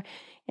encourage her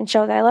and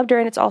show that I loved her.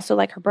 And it's also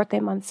her birthday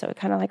month. So it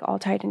kind of all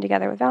tied in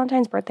together with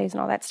Valentine's, birthdays,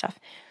 and all that stuff.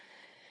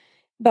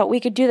 But we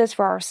could do this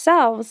for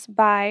ourselves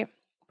by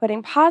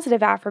putting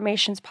positive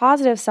affirmations,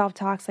 positive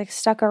self-talks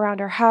stuck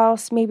around our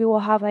house. Maybe we'll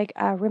have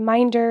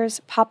reminders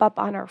pop up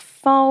on our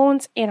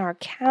phones, in our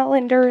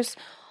calendars,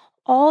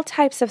 all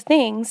types of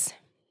things,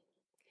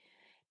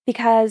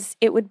 because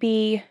it would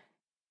be,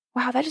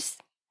 wow, that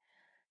just,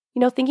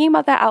 thinking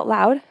about that out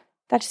loud,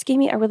 that just gave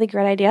me a really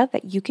great idea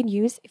that you can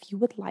use if you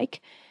would like.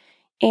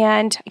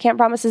 And I can't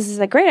promise this is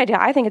a great idea.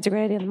 I think it's a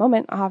great idea in the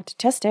moment. I'll have to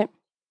test it.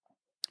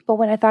 But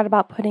when I thought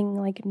about putting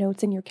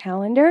notes in your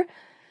calendar,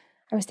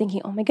 I was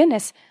thinking, oh my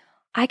goodness,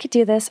 I could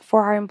do this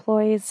for our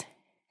employees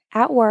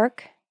at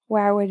work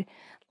where I would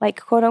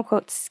quote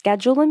unquote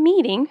schedule a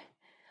meeting,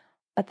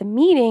 but the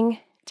meeting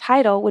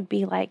title would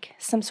be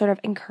some sort of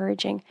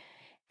encouraging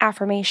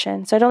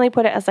affirmation. So I'd only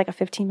put it as a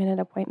 15-minute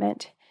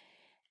appointment.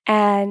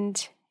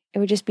 And it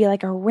would just be a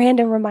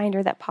random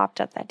reminder that popped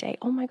up that day.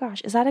 Oh my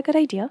gosh, is that a good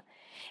idea?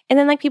 And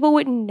then people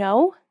wouldn't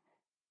know.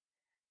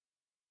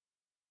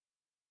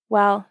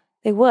 Well,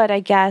 they would, I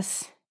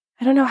guess.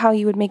 I don't know how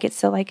you would make it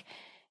so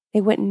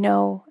they wouldn't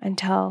know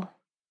until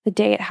the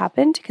day it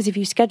happened, because if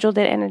you scheduled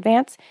it in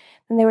advance,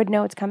 then they would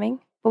know it's coming.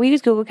 But we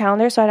use Google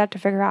Calendar, so I'd have to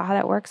figure out how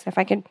that works. If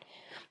I could,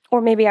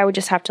 or maybe I would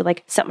just have to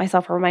like set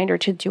myself a reminder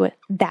to do it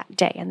that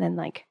day and then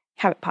like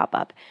have it pop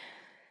up.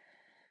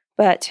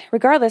 But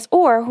regardless,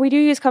 or we do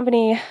use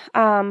company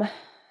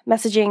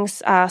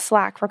messaging,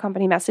 Slack for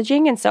company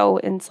messaging. And so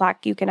in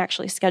Slack, you can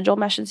actually schedule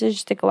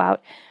messages to go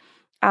out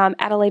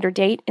at a later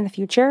date in the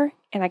future.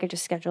 And I could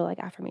just schedule like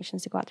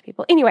affirmations to go out to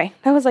people. Anyway,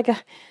 that was like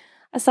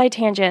a side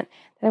tangent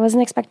that I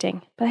wasn't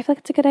expecting, but I feel like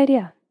it's a good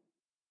idea.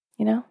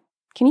 You know,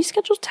 can you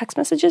schedule text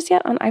messages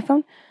yet on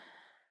iPhone?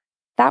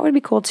 That would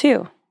be cool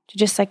too, to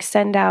just like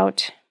send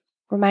out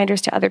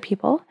reminders to other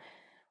people.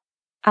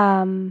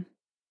 But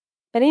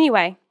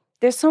anyway,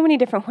 there's so many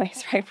different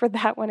ways, right, for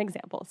that one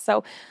example.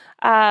 So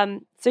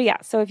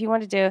if you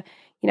wanted to,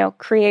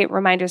 create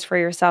reminders for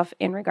yourself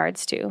in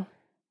regards to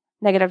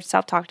negative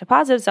self-talk to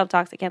positive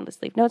self-talks, again,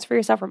 let's leave notes for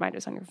yourself,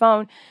 reminders on your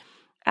phone,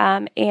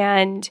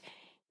 and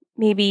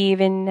maybe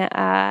even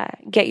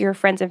get your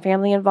friends and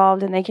family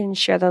involved, and they can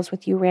share those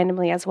with you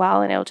randomly as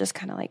well, and it'll just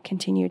kind of like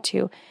continue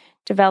to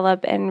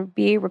develop and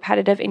be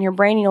repetitive in your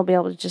brain. You'll be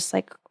able to just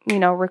like,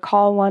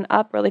 recall one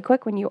up really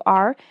quick when you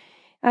are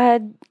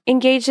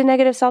engaged in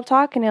negative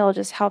self-talk, and it'll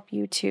just help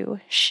you to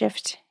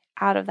shift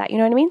out of that. You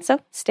know what I mean? So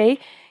stay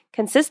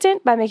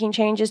consistent by making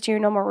changes to your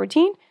normal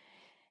routine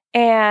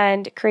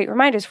and create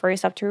reminders for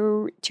yourself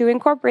to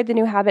incorporate the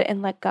new habit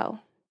and let go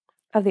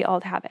of the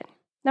old habit.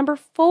 Number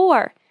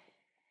four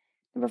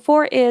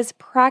is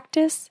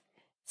practice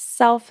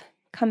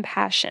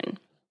self-compassion.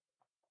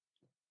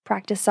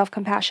 Practice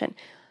self-compassion.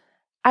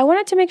 I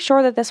wanted to make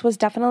sure that this was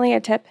definitely a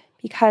tip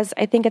because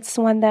I think it's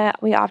one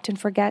that we often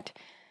forget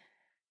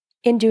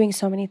in doing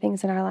so many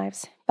things in our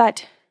lives.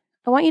 But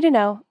I want you to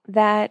know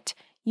that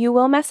you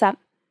will mess up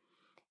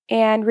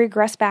and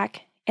regress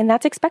back, and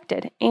that's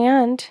expected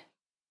and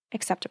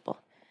acceptable.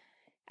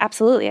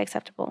 Absolutely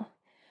acceptable.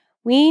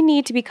 We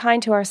need to be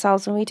kind to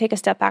ourselves when we take a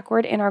step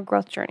backward in our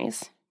growth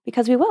journeys,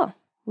 because we will.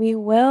 We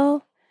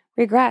will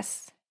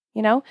regress.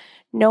 No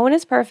one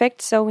is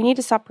perfect, so we need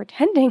to stop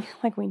pretending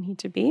like we need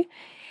to be.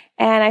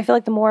 And I feel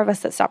like the more of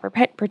us that stop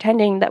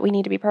pretending that we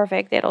need to be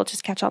perfect, it'll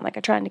just catch on like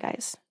a trend,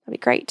 guys. That'd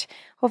be great.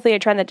 Hopefully a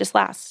trend that just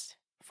lasts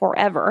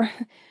forever.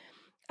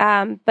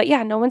 But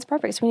yeah, no one's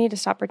perfect, so we need to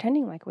stop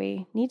pretending like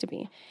we need to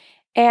be.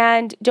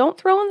 And don't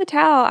throw in the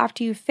towel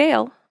after you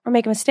fail or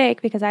make a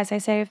mistake, because as I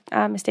say,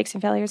 mistakes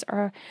and failures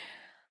are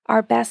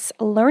our best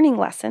learning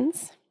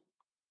lessons.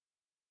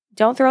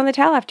 Don't throw in the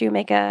towel after you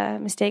make a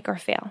mistake or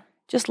fail.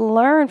 Just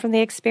learn from the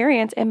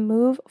experience and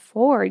move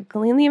forward.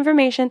 Glean the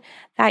information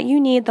that you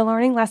need, the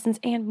learning lessons,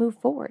 and move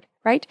forward,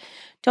 right?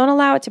 Don't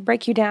allow it to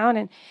break you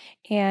down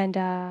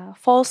and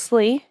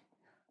falsely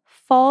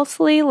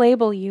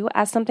label you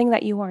as something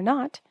that you are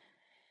not.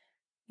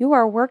 You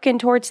are working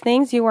towards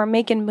things. You are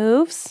making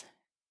moves.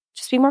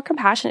 Just be more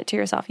compassionate to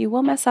yourself. You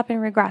will mess up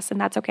and regress, and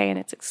that's okay, and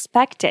it's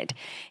expected.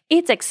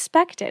 It's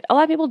expected. A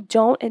lot of people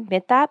don't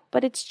admit that,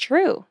 but it's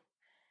true.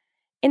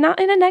 And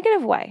not in a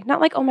negative way. Not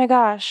like, oh my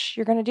gosh,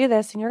 you're going to do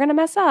this and you're going to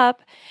mess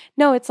up.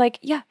 No, it's like,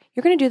 yeah,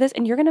 you're going to do this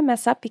and you're going to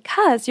mess up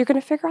because you're going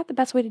to figure out the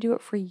best way to do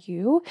it for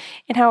you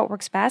and how it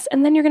works best.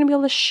 And then you're going to be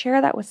able to share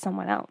that with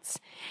someone else.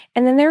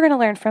 And then they're going to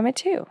learn from it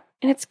too.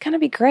 And it's going to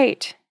be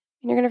great.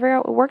 And you're going to figure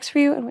out what works for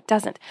you and what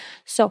doesn't.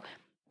 So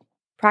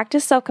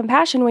practice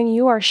self-compassion when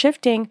you are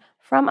shifting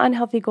from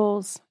unhealthy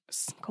goals.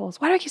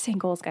 Why do I keep saying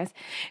goals, guys?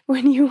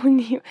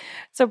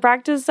 So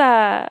practice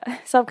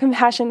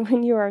self-compassion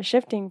when you are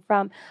shifting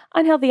from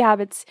unhealthy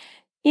habits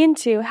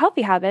into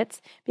healthy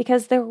habits,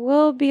 because there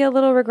will be a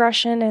little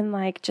regression and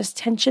like just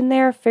tension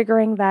there,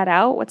 figuring that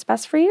out, what's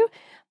best for you,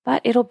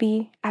 but it'll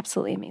be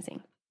absolutely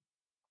amazing.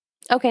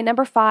 Okay,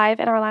 number 5,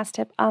 and our last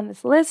tip on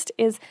this list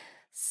is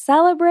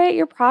celebrate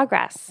your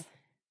progress.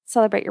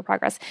 Celebrate your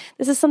progress.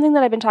 This is something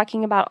that I've been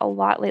talking about a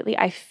lot lately,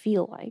 I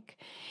feel like,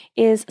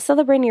 is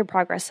celebrating your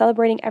progress,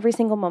 celebrating every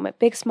single moment,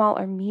 big, small,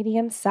 or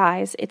medium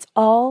size. It's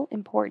all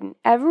important.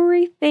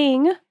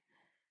 Everything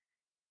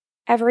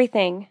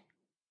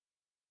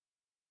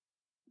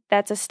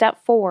that's a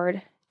step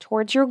forward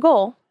towards your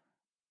goal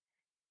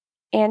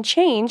and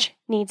change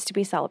needs to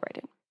be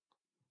celebrated.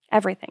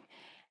 Everything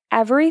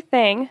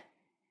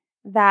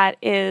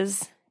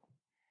that's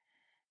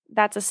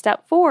a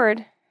step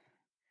forward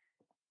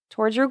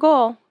towards your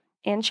goal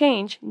and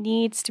change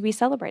needs to be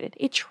celebrated.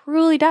 It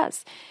truly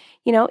does.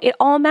 It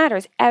all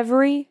matters,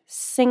 every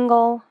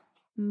single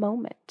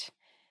moment.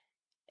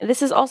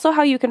 This is also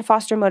how you can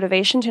foster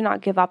motivation to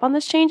not give up on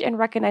this change and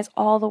recognize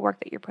all the work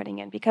that you're putting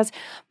in, because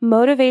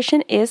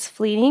motivation is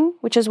fleeting,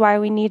 which is why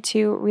we need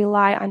to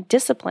rely on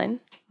discipline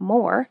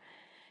more,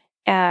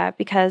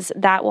 because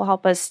that will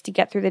help us to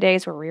get through the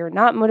days where we are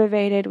not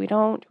motivated.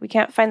 We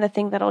can't find the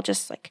thing that'll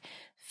just like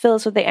fill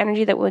us with the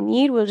energy that we'll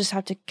need. We'll just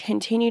have to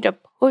continue to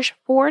push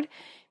forward,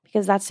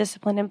 because that's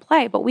discipline in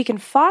play. But we can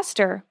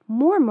foster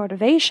more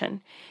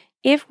motivation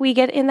if we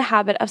get in the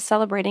habit of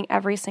celebrating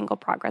every single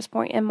progress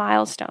point and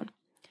milestone,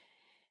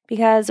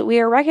 because we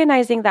are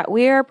recognizing that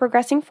we are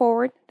progressing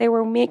forward.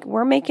 We're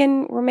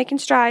making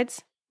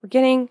strides. We're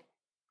getting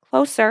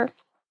closer.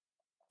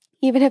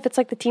 Even if it's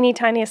like the teeny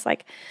tiniest,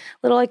 like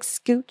little like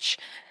scooch,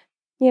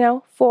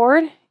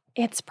 forward,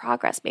 it's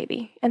progress,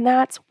 baby. And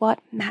that's what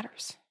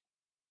matters.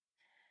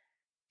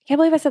 I can't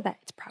believe I said that.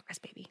 It's progress,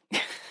 baby.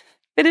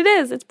 But it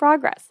is. It's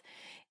progress.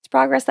 It's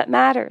progress that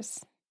matters.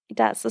 It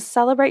does. So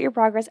celebrate your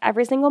progress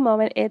every single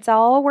moment. It's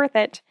all worth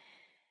it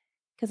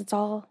because it's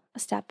all a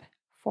step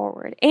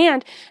forward.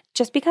 And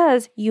just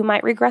because you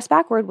might regress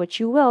backward, which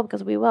you will,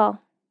 because we will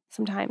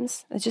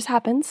sometimes, it just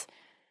happens,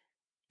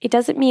 it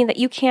doesn't mean that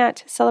you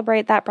can't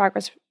celebrate that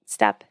progress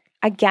step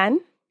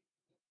again.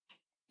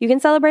 You can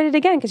celebrate it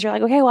again because you're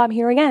like, okay, well, I'm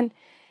here again.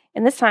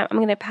 And this time I'm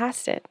going to get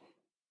past it.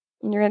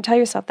 And you're going to tell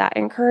yourself that,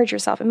 encourage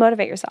yourself and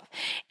motivate yourself.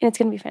 And it's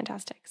going to be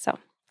fantastic. So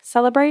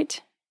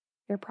celebrate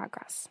your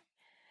progress.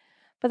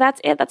 But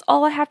that's it. That's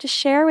all I have to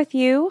share with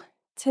you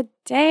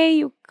today,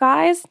 you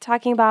guys,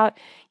 talking about,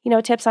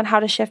 tips on how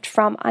to shift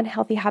from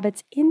unhealthy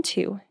habits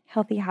into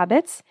healthy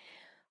habits,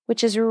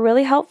 which is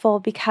really helpful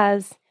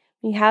because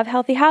when you have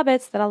healthy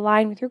habits that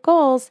align with your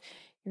goals,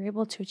 you're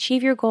able to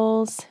achieve your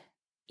goals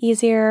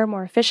easier,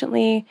 more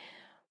efficiently,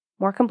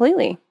 more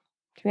completely,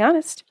 to be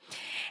honest.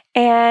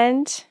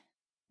 And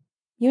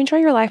you enjoy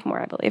your life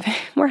more, I believe.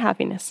 More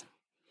happiness,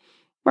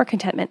 more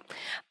contentment.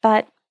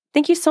 But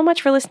thank you so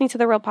much for listening to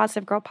the Real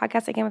Positive Girl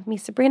podcast again with me,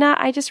 Sabrina.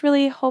 I just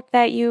really hope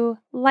that you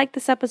liked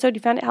this episode,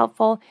 you found it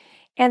helpful,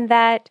 and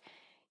that,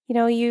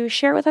 you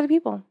share it with other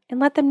people and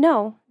let them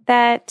know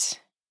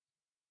that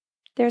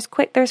there's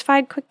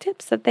 5 quick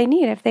tips that they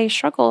need if they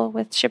struggle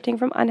with shifting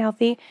from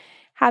unhealthy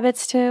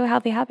habits to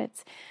healthy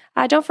habits.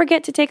 Don't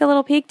forget to take a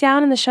little peek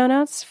down in the show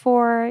notes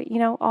for,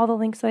 all the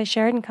links that I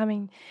shared and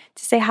coming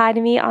to say hi to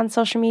me on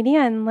social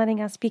media and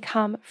letting us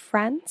become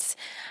friends.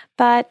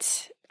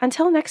 But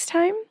until next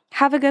time,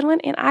 have a good one,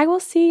 and I will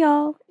see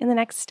y'all in the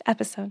next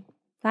episode.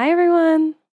 Bye, everyone.